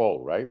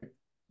tenfold, right?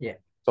 Yeah.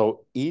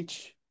 So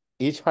each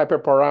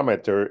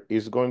hyperparameter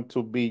is going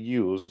to be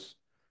used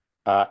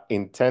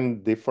in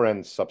 10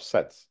 different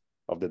subsets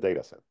of the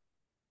data set,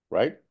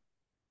 right?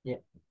 Yeah.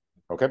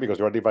 Okay, because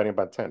you're dividing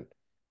by 10.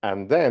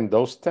 And then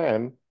those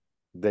 10,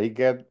 they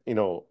get,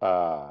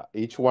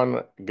 each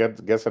one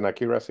gets an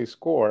accuracy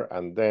score,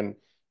 and then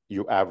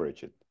you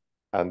average it.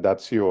 And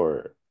that's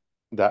your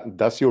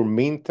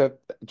mean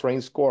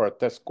train score,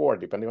 test score,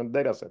 depending on the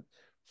data set,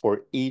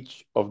 for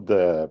each of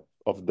the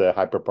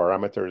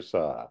hyperparameters,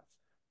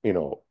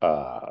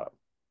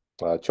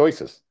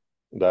 choices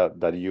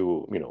that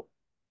you,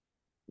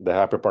 the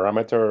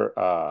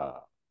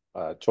hyperparameter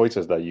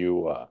choices that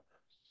you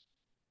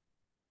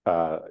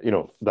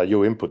that you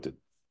inputted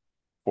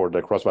for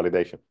the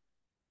cross-validation.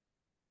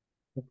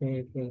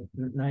 Okay,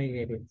 now I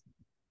get it.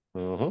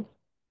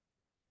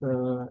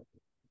 So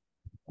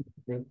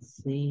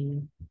let's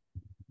see.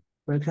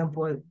 For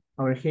example,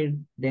 over here,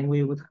 then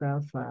we would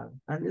have,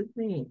 and let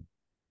me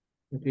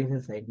increase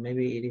the size.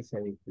 Maybe it is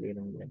a bit clear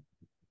on that.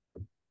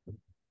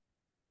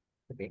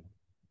 Okay.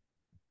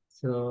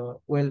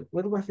 So, well,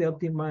 what was the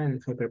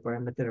optimal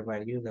hyperparameter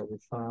value that we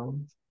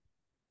found?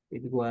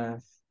 It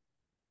was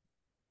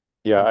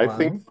Yeah, I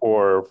think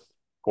 1.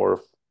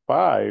 for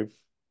 5,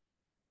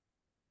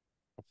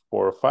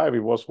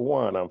 it was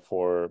 1, and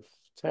for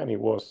 10 it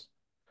was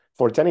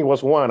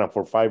 1, and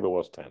for 5 it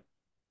was 10.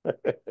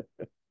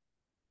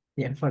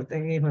 Yeah, for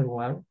 10 it was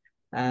 1.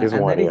 It's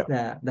And 1, that is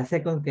yeah. the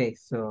second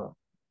case. So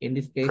in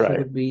this case, it Right.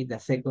 would be the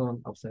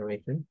second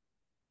observation.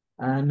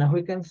 And now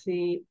we can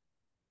see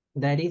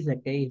that is the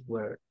case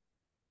where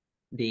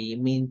the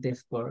mean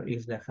test score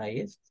is the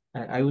highest.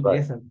 I would Right.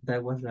 guess that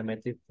that was the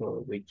metric for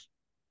which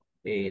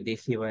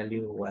this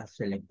value was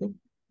selected.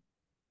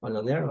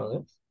 Although there are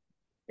others.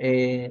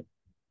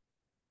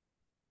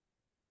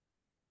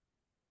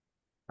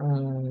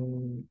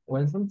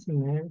 Well,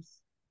 something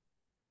else.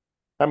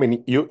 I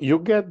mean, you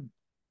get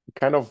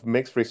kind of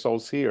mixed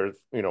results here,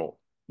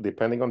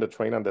 depending on the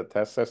train and the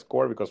test set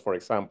score. Because, for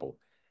example,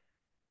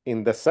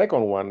 in the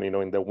second one,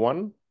 in the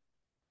one,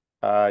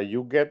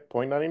 you get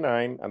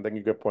 0.99 and then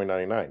you get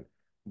 0.99.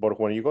 But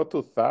when you go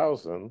to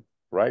 1,000,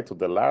 right, to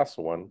the last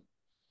one,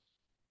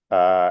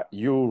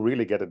 you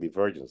really get a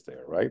divergence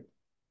there, right?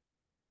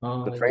 The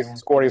Oh, trace yeah.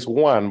 score is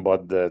 1,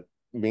 but the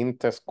mean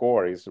test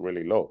score is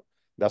really low.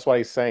 That's why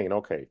he's saying,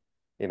 okay,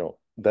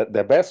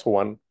 the best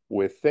one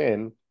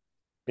within,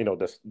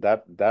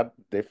 that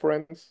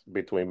difference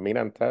between mean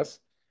and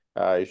test,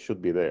 it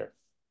should be there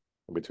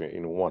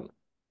in 1.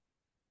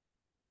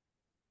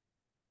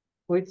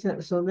 Wait,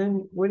 so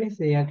then what is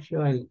the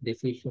actual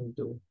decision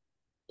to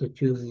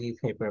choose this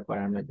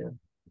hyperparameter?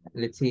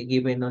 Let's say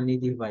given only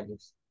these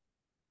values.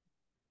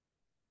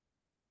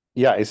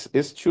 Yeah,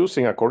 it's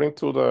choosing according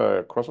to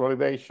the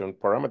cross-validation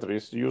parameter.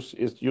 Is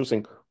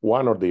using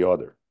one or the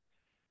other.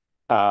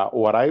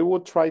 What I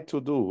would try to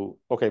do,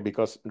 okay,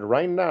 because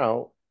right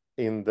now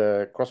in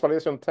the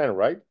cross-validation 10,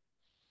 right?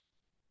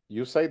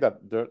 You say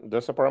that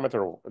there's a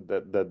parameter,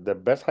 the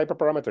best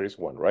hyperparameter is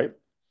 1, right?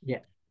 Yeah.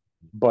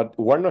 But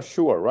we're not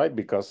sure, right?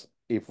 Because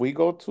if we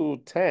go to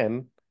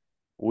 10,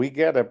 we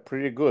get a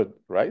pretty good,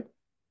 right?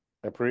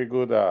 A pretty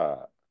good,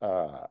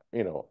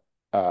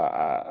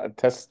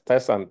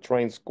 test and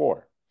train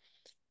score.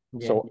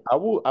 Yeah. So I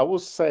will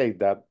say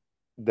that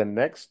the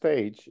next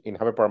stage in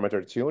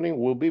hyperparameter tuning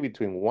will be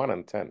between 1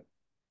 and 10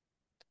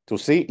 to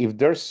see if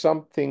there's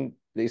something,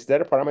 is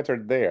there a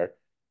parameter there,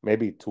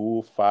 maybe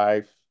 2,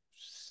 5,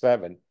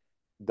 7,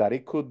 that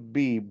it could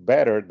be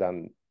better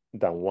than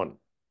 1.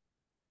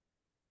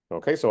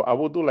 Okay, so I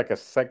will do like a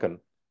second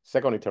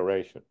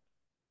iteration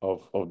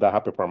of that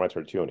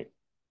hyperparameter tuning.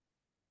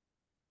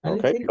 And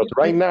Okay, because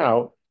right let's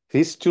now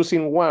he's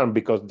choosing 1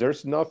 because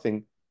there's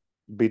nothing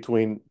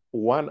between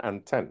 1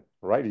 and 10,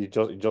 right? It's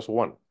just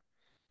 1.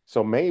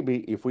 So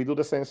maybe if we do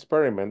the same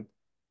experiment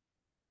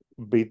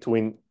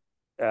between,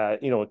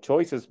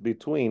 choices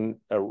between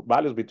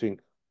values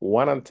between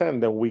 1 and 10,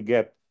 then we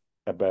get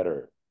a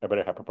better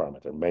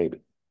hyperparameter,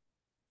 maybe.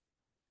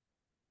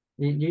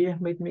 you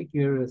just made me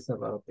curious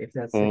about if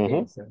that's the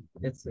case. So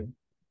let's see.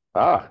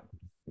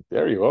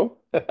 There you go.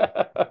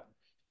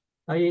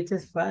 Oh, yeah, it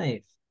says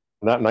 5.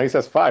 Now it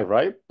says 5,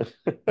 right?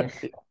 Yeah.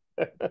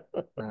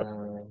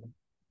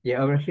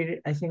 Yeah, over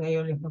here, I think I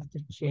only have to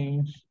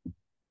change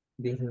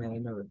this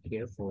line over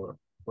here for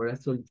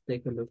us to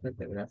take a look at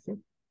the graphic.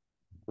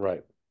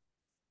 Right.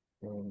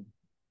 I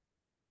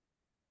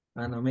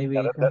don't know, maybe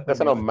Yeah, I have that's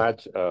a not bit.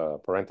 match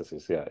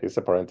parentheses. Yeah, it's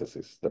a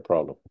parenthesis, the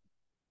problem.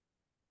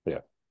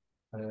 Yeah.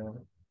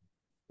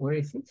 Where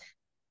is it?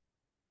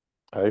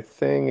 I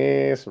think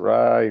it's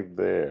right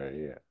there.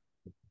 Yeah.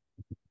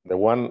 The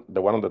one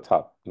on the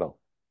top. No,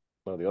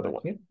 the other Over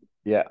one. here?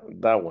 Yeah,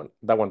 that one.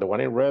 The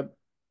one in red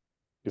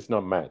is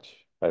not match.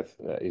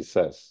 It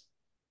says.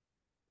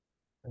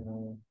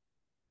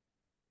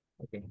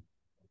 Okay.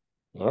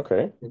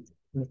 Okay.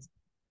 Let's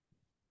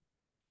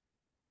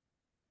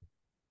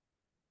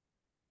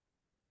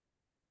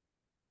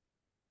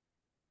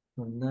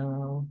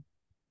now.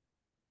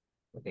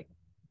 Okay.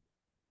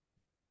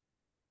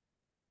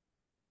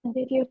 I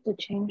think you have to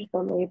change the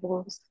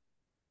labels.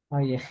 Oh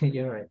yeah,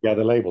 you're right. Yeah,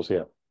 the labels.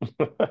 Yeah.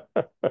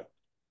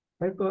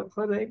 How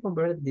do I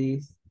convert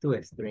this to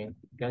a string?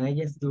 Can I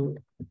just do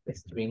a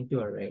string to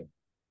array?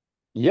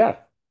 Yeah.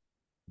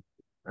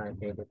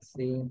 Okay, let's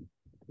see.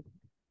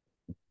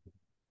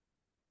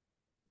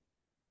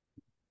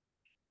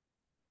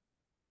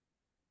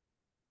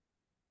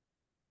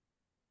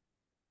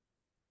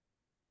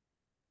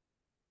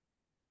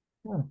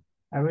 Oh,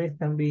 arrays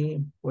can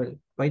be, well,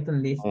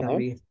 Python list can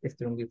be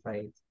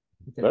stringified.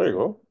 There you Interesting.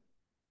 go.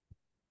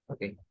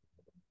 Okay.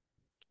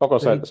 Okay,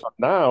 So it, so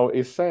now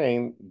it's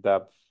saying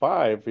that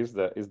 5 is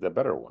the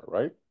better one,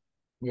 right?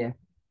 yeah.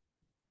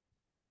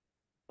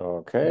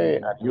 Okay,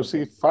 and you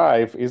see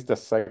 5 is the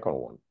second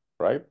one,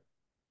 right?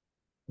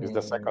 Is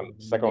the second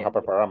yeah.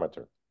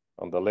 hyperparameter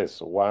on the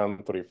list,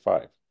 1, 3,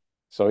 5.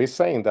 So it's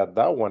saying that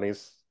that one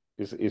is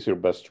your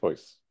best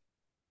choice.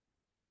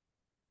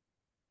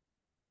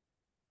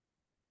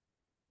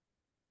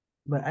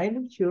 But I'm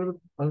not sure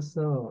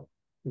also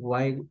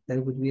why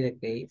that would be the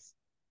case.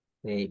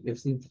 You've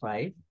seen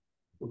 5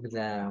 with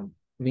the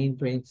mean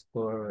training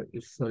score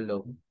is so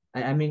low.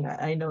 I mean,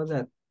 I know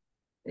that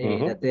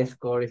the test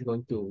score is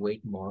going to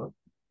weight more,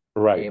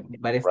 Right.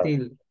 but Right.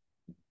 still,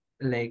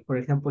 like for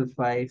example,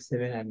 5,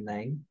 7, and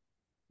 9.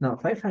 No,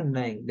 5 and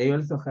 9, they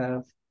also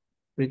have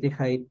pretty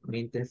high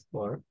mean test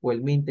score, well,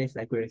 mean test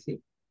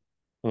accuracy.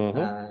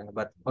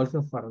 But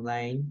also for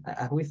 9,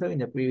 as we saw in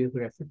the previous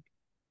graphic,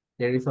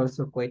 there is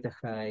also quite a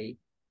high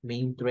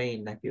mean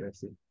train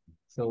accuracy.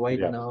 So why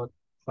Yeah. not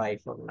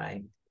 5 or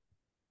 9?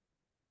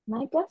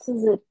 My guess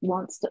is it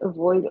wants to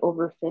avoid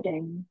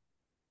overfitting.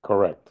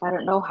 Correct. I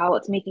don't know how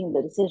it's making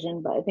the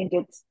decision, but I think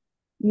it's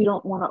you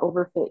don't want to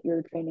overfit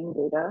your training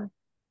data.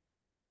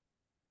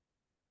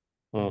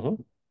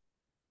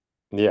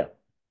 Yeah.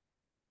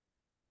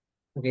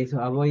 Okay, so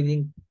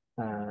avoiding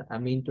a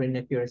mean train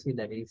accuracy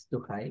that is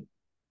too high.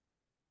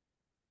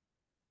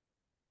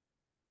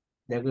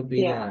 That would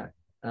be the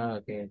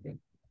okay.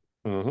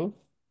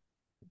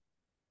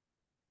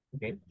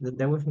 Okay,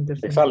 that was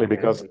interesting. Exactly,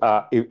 because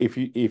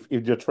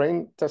if your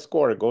train test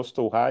score goes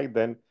too high,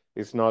 then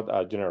it's not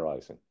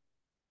generalizing.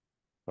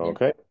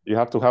 Okay, you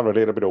have to have a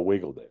little bit of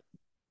wiggle there.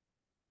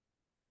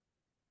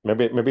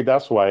 Maybe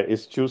that's why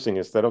it's choosing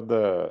instead of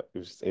the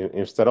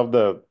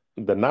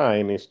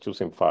 9, it's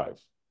choosing 5.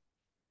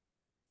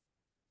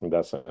 In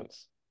that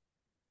sense.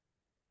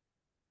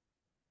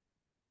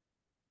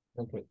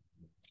 Okay,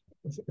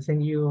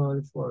 thank you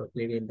all for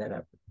clearing that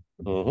up.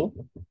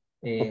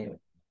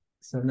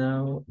 So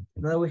now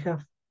we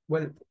have,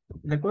 well,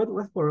 the code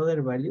was for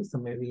other values, so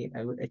maybe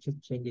I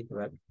should change it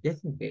back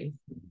just in case.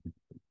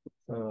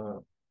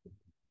 So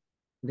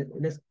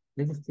let's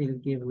still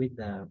give with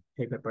the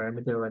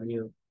hyperparameter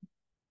value.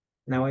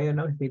 Now I don't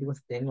know if it was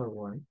 10 or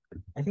 1.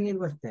 I think it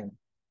was 10.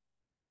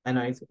 I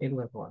know it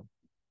was 1.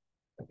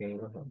 Okay,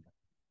 it was 1.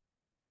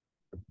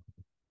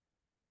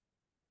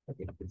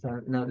 Okay,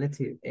 so now let's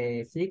see.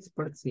 6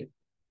 part C.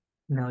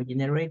 Now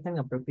generate an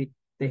appropriate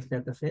test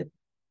dataset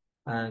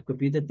and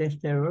compute the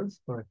test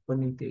errors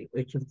corresponding to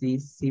each of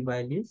these C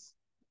values.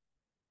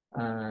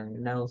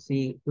 And now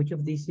see which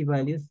of these C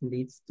values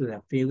leads to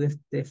the fewest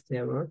test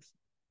errors.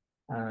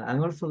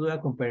 And also do a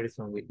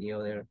comparison with the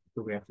other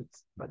two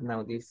graphics. But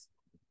now these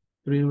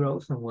 3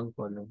 rows and 1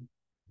 column,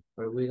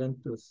 where we're going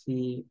to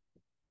see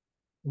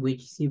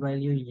which C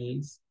value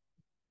yields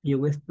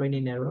fewest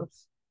training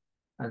errors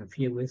and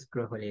fewest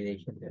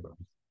cross-validation errors.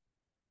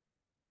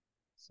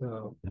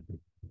 So,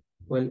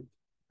 well,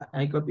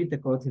 I copied the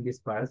codes in this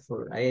part,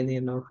 for I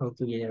didn't know how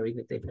to generate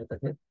the test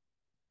dataset.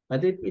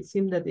 But it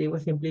seemed that it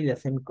was simply the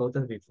same code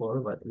as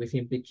before, but we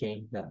simply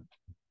changed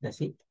the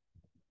seat.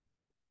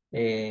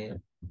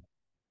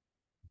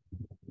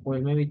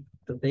 Well, maybe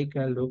to take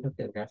a look at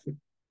the graphic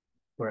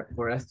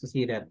for us to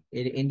see that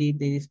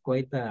indeed it is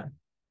quite a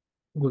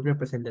good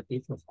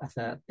representative of as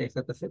a test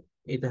dataset.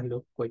 It does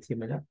look quite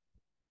similar.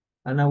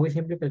 And now we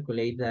simply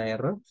calculate the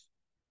errors.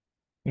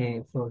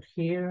 And for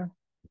here,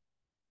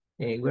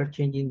 we're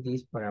changing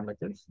these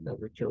parameters that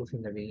we chose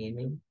in the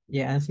beginning.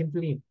 Yeah, and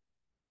simply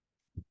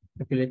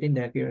calculating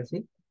the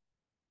accuracy.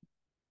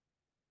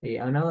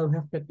 And now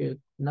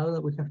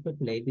that we have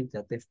calculated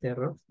the test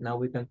errors, now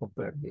we can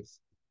compare this.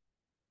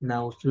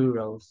 Now 3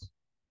 rows.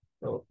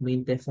 So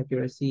mean test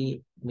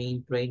accuracy,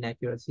 mean train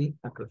accuracy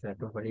across the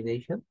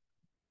validation.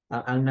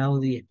 And now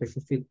the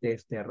specific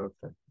test errors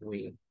that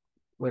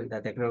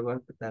the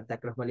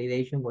cross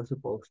validation was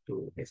supposed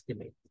to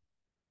estimate.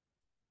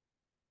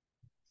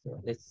 So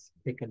let's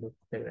take a look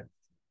at the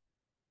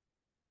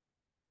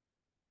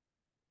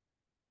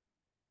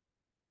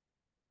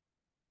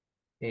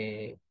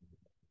graph.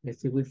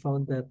 Let's see, we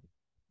found that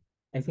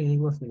I think it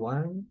was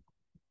 1.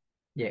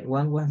 Yeah,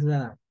 1 was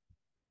the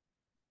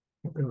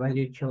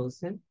value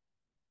chosen.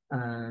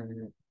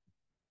 And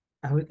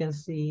as we can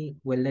see,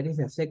 well, that is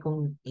the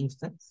second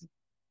instance.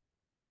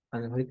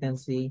 And as we can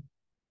see,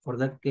 for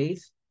that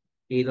case,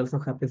 it also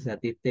happens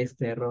that the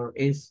test error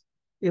is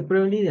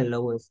probably the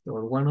lowest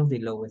or one of the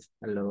lowest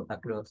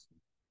across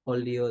all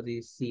the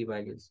other C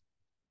values,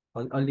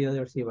 all the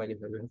other C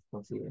values that we have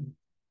considered.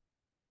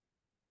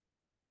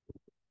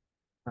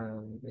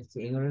 Let's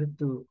see, in order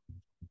to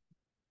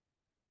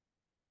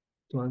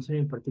answer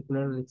in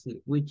particular, let's see,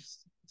 which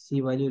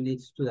C value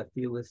leads to the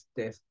fewest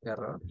test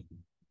error?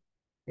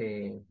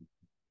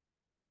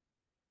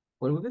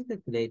 Well, we can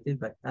calculate it,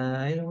 but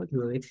I don't want to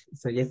do it.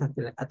 So just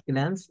at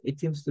glance, it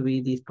seems to be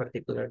this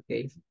particular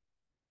case.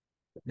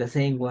 The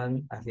same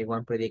one as the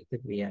one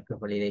predicted via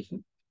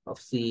cross-validation of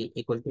C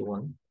equal to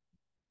 1.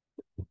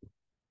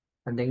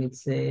 And then it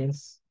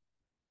says,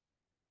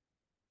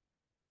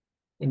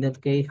 in that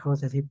case, how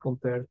does it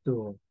compare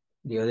to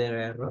the other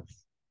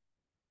errors?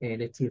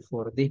 Let's see,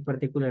 for this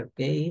particular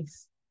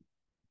case,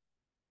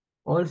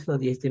 also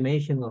the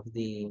estimation of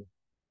the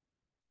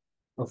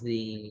of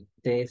the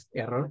test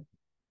error.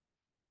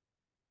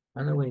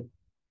 And wait,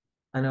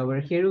 and over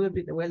here will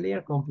be, well, they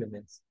are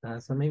complements.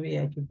 So maybe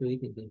I should do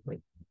it in this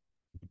way.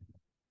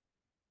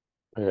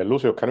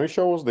 Lucio, can you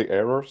show us the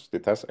errors, the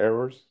test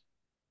errors?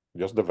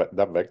 Just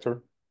that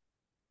vector?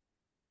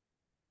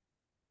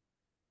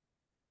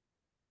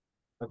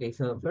 Okay,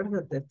 so first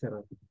the test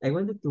error. I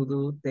wanted to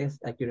do test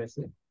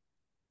accuracy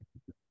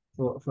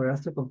for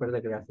us to compare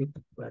the graphic,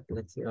 but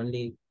let's see,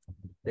 only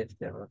test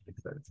error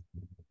first.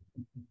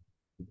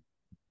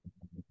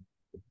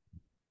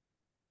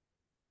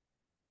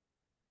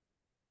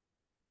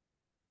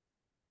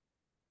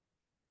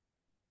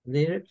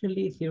 They're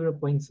actually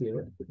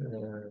 0.0.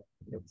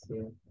 Let's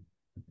see.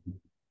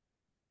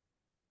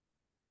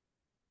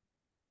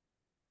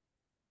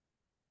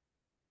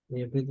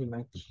 They're pretty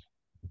much.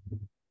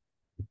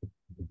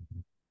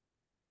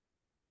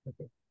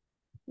 Okay.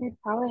 You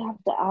probably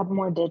have to add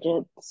more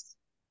digits,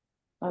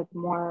 like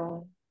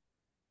more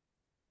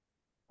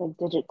like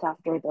digits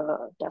after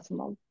the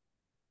decimal.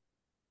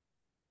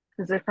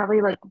 Because there's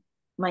probably like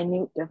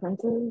minute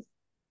differences.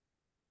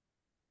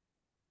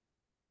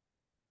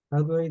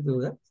 How do I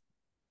do that?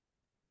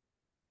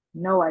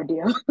 No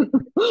idea.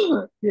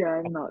 Yeah,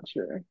 I'm not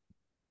sure.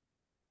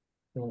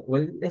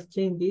 Well, let's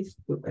change this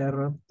to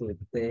error to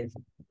test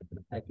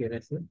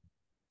accuracy.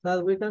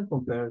 So we can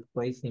compare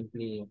quite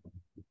simply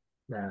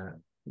the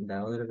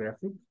other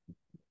graphic.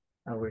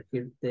 Our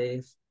here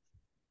test.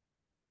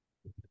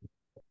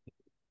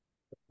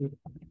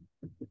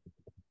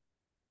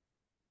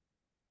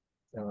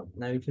 So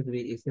now it should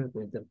be easier to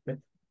interpret.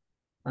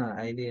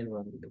 I didn't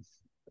run this.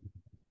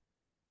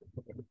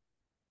 Okay.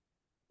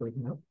 Wait,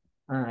 no.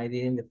 I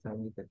didn't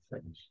define it as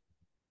such.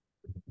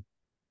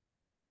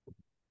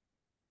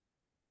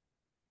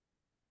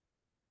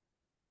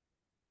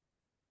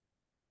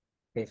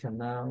 Okay, so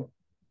now,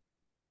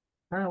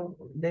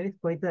 there is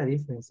quite a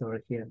difference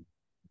over here.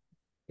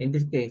 In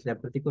this case, the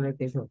particular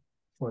case of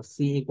for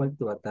C equal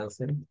to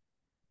 1,000,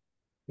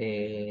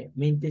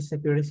 mean test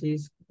accuracy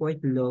is quite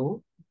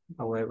low.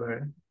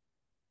 However,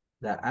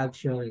 the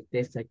actual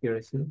test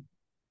accuracy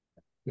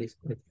is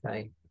quite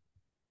high.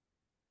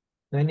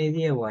 So any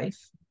idea why?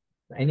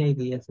 Any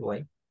ideas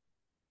why?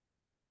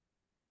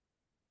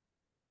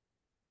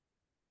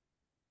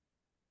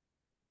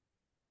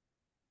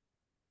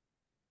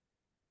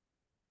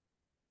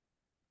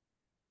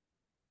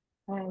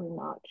 I'm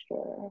not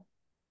sure.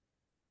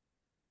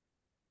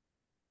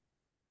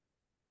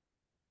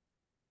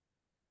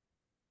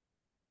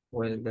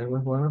 Well, that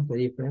was one of the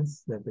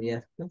difference that we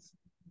asked us.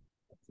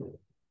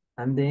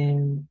 And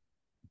then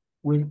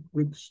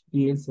which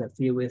yields the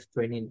fewest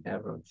training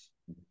errors?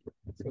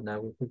 So now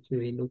we should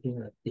be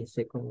looking at the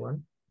second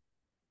one.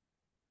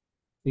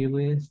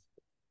 Fewest,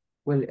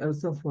 well,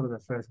 also for the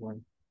first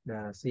one,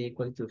 the C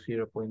equal to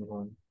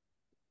 0.1.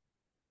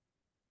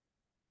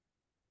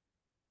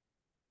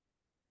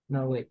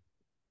 No, wait.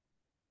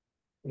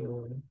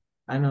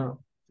 I know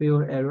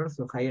fewer errors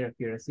or higher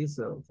accuracy.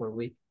 So for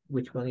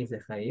which one is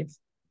the highest?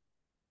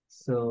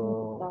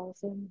 So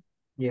 1,000.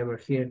 yeah, over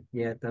here,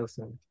 yeah,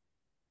 1,000.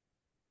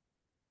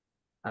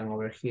 And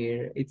over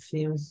here, it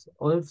seems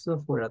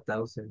also for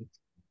 1,000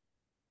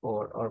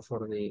 or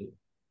for the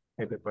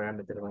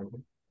hyperparameter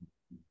value.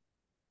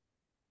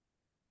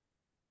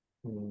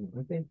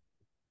 Okay.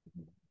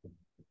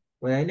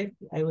 Well,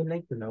 I would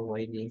like to know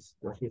why this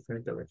was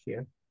different over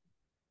here.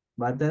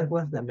 But that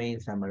was the main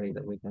summary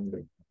that we can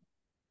do.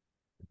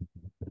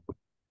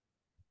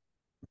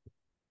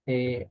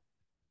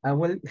 I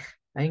will.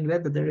 I'm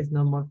glad that there is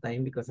no more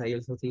time because I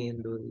also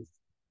didn't do these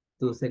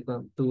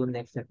two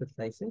next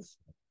exercises.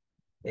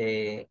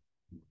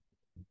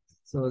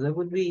 So that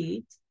would be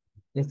it.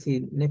 Let's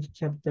see, next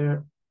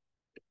chapter.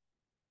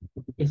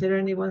 Is there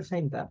anyone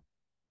signed up?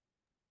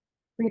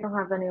 We don't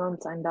have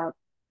anyone signed up.